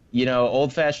 You know,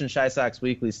 old-fashioned Shy Sox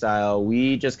Weekly style,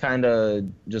 we just kind of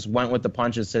just went with the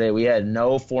punches today. We had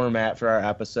no format for our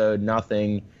episode,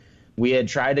 nothing. We had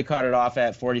tried to cut it off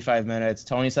at 45 minutes.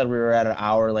 Tony said we were at an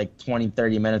hour like 20,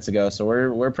 30 minutes ago. So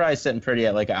we're probably sitting pretty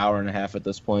at like an hour and a half at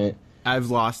this point.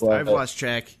 I've lost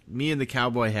track. Me and the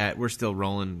cowboy hat, we're still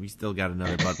rolling. We still got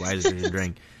another Budweiser to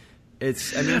drink.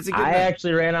 It's a good I night.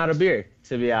 actually ran out of beer,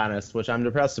 to be honest, which I'm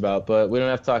depressed about, but we don't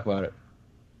have to talk about it.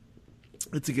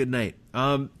 It's a good night.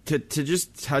 To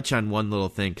just touch on one little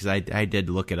thing, because I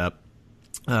did look it up.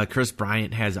 Chris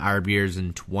Bryant has our beers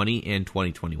in 20 and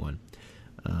 2021.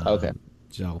 Okay.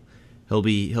 So he'll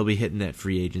be hitting that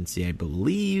free agency, I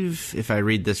believe, if I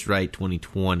read this right,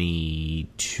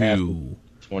 2022.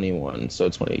 21, so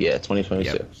 2022.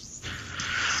 Yep.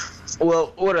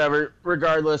 Well, whatever.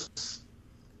 Regardless,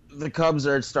 the Cubs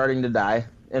are starting to die,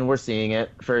 and we're seeing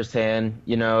it firsthand.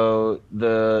 You know,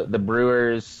 the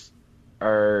Brewers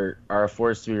are a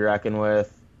force to be reckoned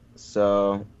with.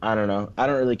 So I don't know. I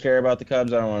don't really care about the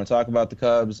Cubs. I don't want to talk about the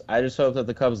Cubs. I just hope that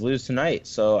the Cubs lose tonight,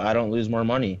 so I don't lose more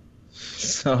money.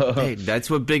 So Hey, that's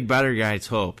what big better guys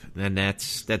hope, and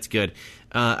that's good.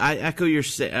 I echo your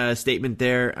statement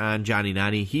there on Johnny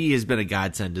Nani. He has been a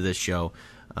godsend to this show.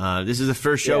 This is the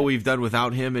first show we've done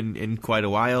without him in quite a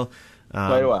while.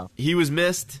 He was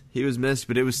missed,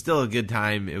 but it was still a good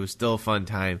time. It was still a fun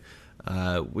time.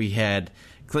 We had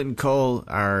Clinton Cole,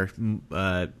 our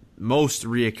most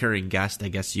reoccurring guest, I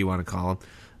guess you want to call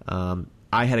him.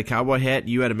 I had a cowboy hat.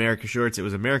 You had America shorts. It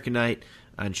was America night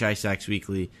on Shy Sox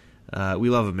Weekly. We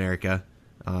love America.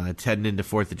 It's heading into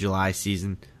 4th of July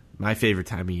season. My favorite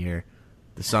time of year,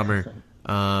 the summer.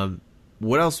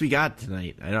 What else we got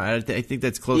tonight? I think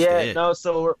that's close to it.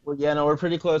 We're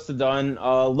pretty close to done.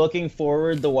 Looking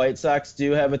forward, the White Sox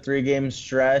do have a 3-game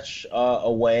stretch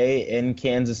away in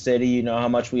Kansas City. You know how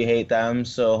much we hate them,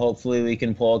 so hopefully we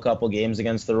can pull a couple games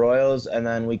against the Royals, and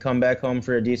then we come back home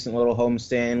for a decent little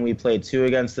homestand. We play 2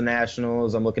 against the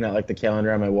Nationals. I'm looking at like the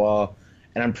calendar on my wall,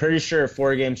 and I'm pretty sure a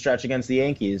 4-game stretch against the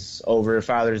Yankees over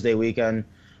Father's Day weekend.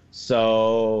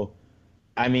 So,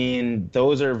 I mean,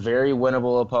 those are very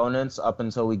winnable opponents up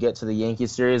until we get to the Yankee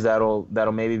series. That'll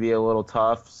maybe be a little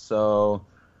tough. So,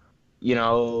 you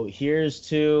know, here's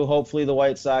to hopefully the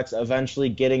White Sox eventually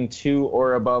getting to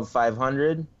or above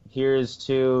 500. Here's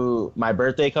to my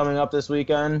birthday coming up this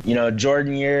weekend. You know,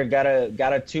 Jordan year,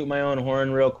 gotta toot my own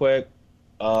horn real quick.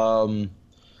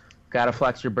 Gotta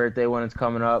flex your birthday when it's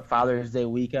coming up. Father's Day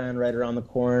weekend right around the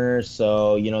corner.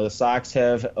 So, you know, the Sox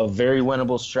have a very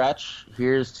winnable stretch.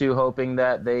 Here's to hoping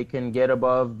that they can get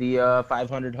above the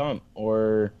 500 hump,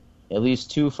 or at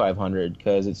least to 500,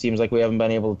 because it seems like we haven't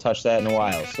been able to touch that in a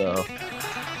while. So,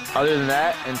 other than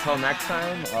that, until next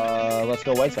time, let's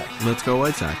go White Sox. Let's go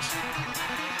White Sox.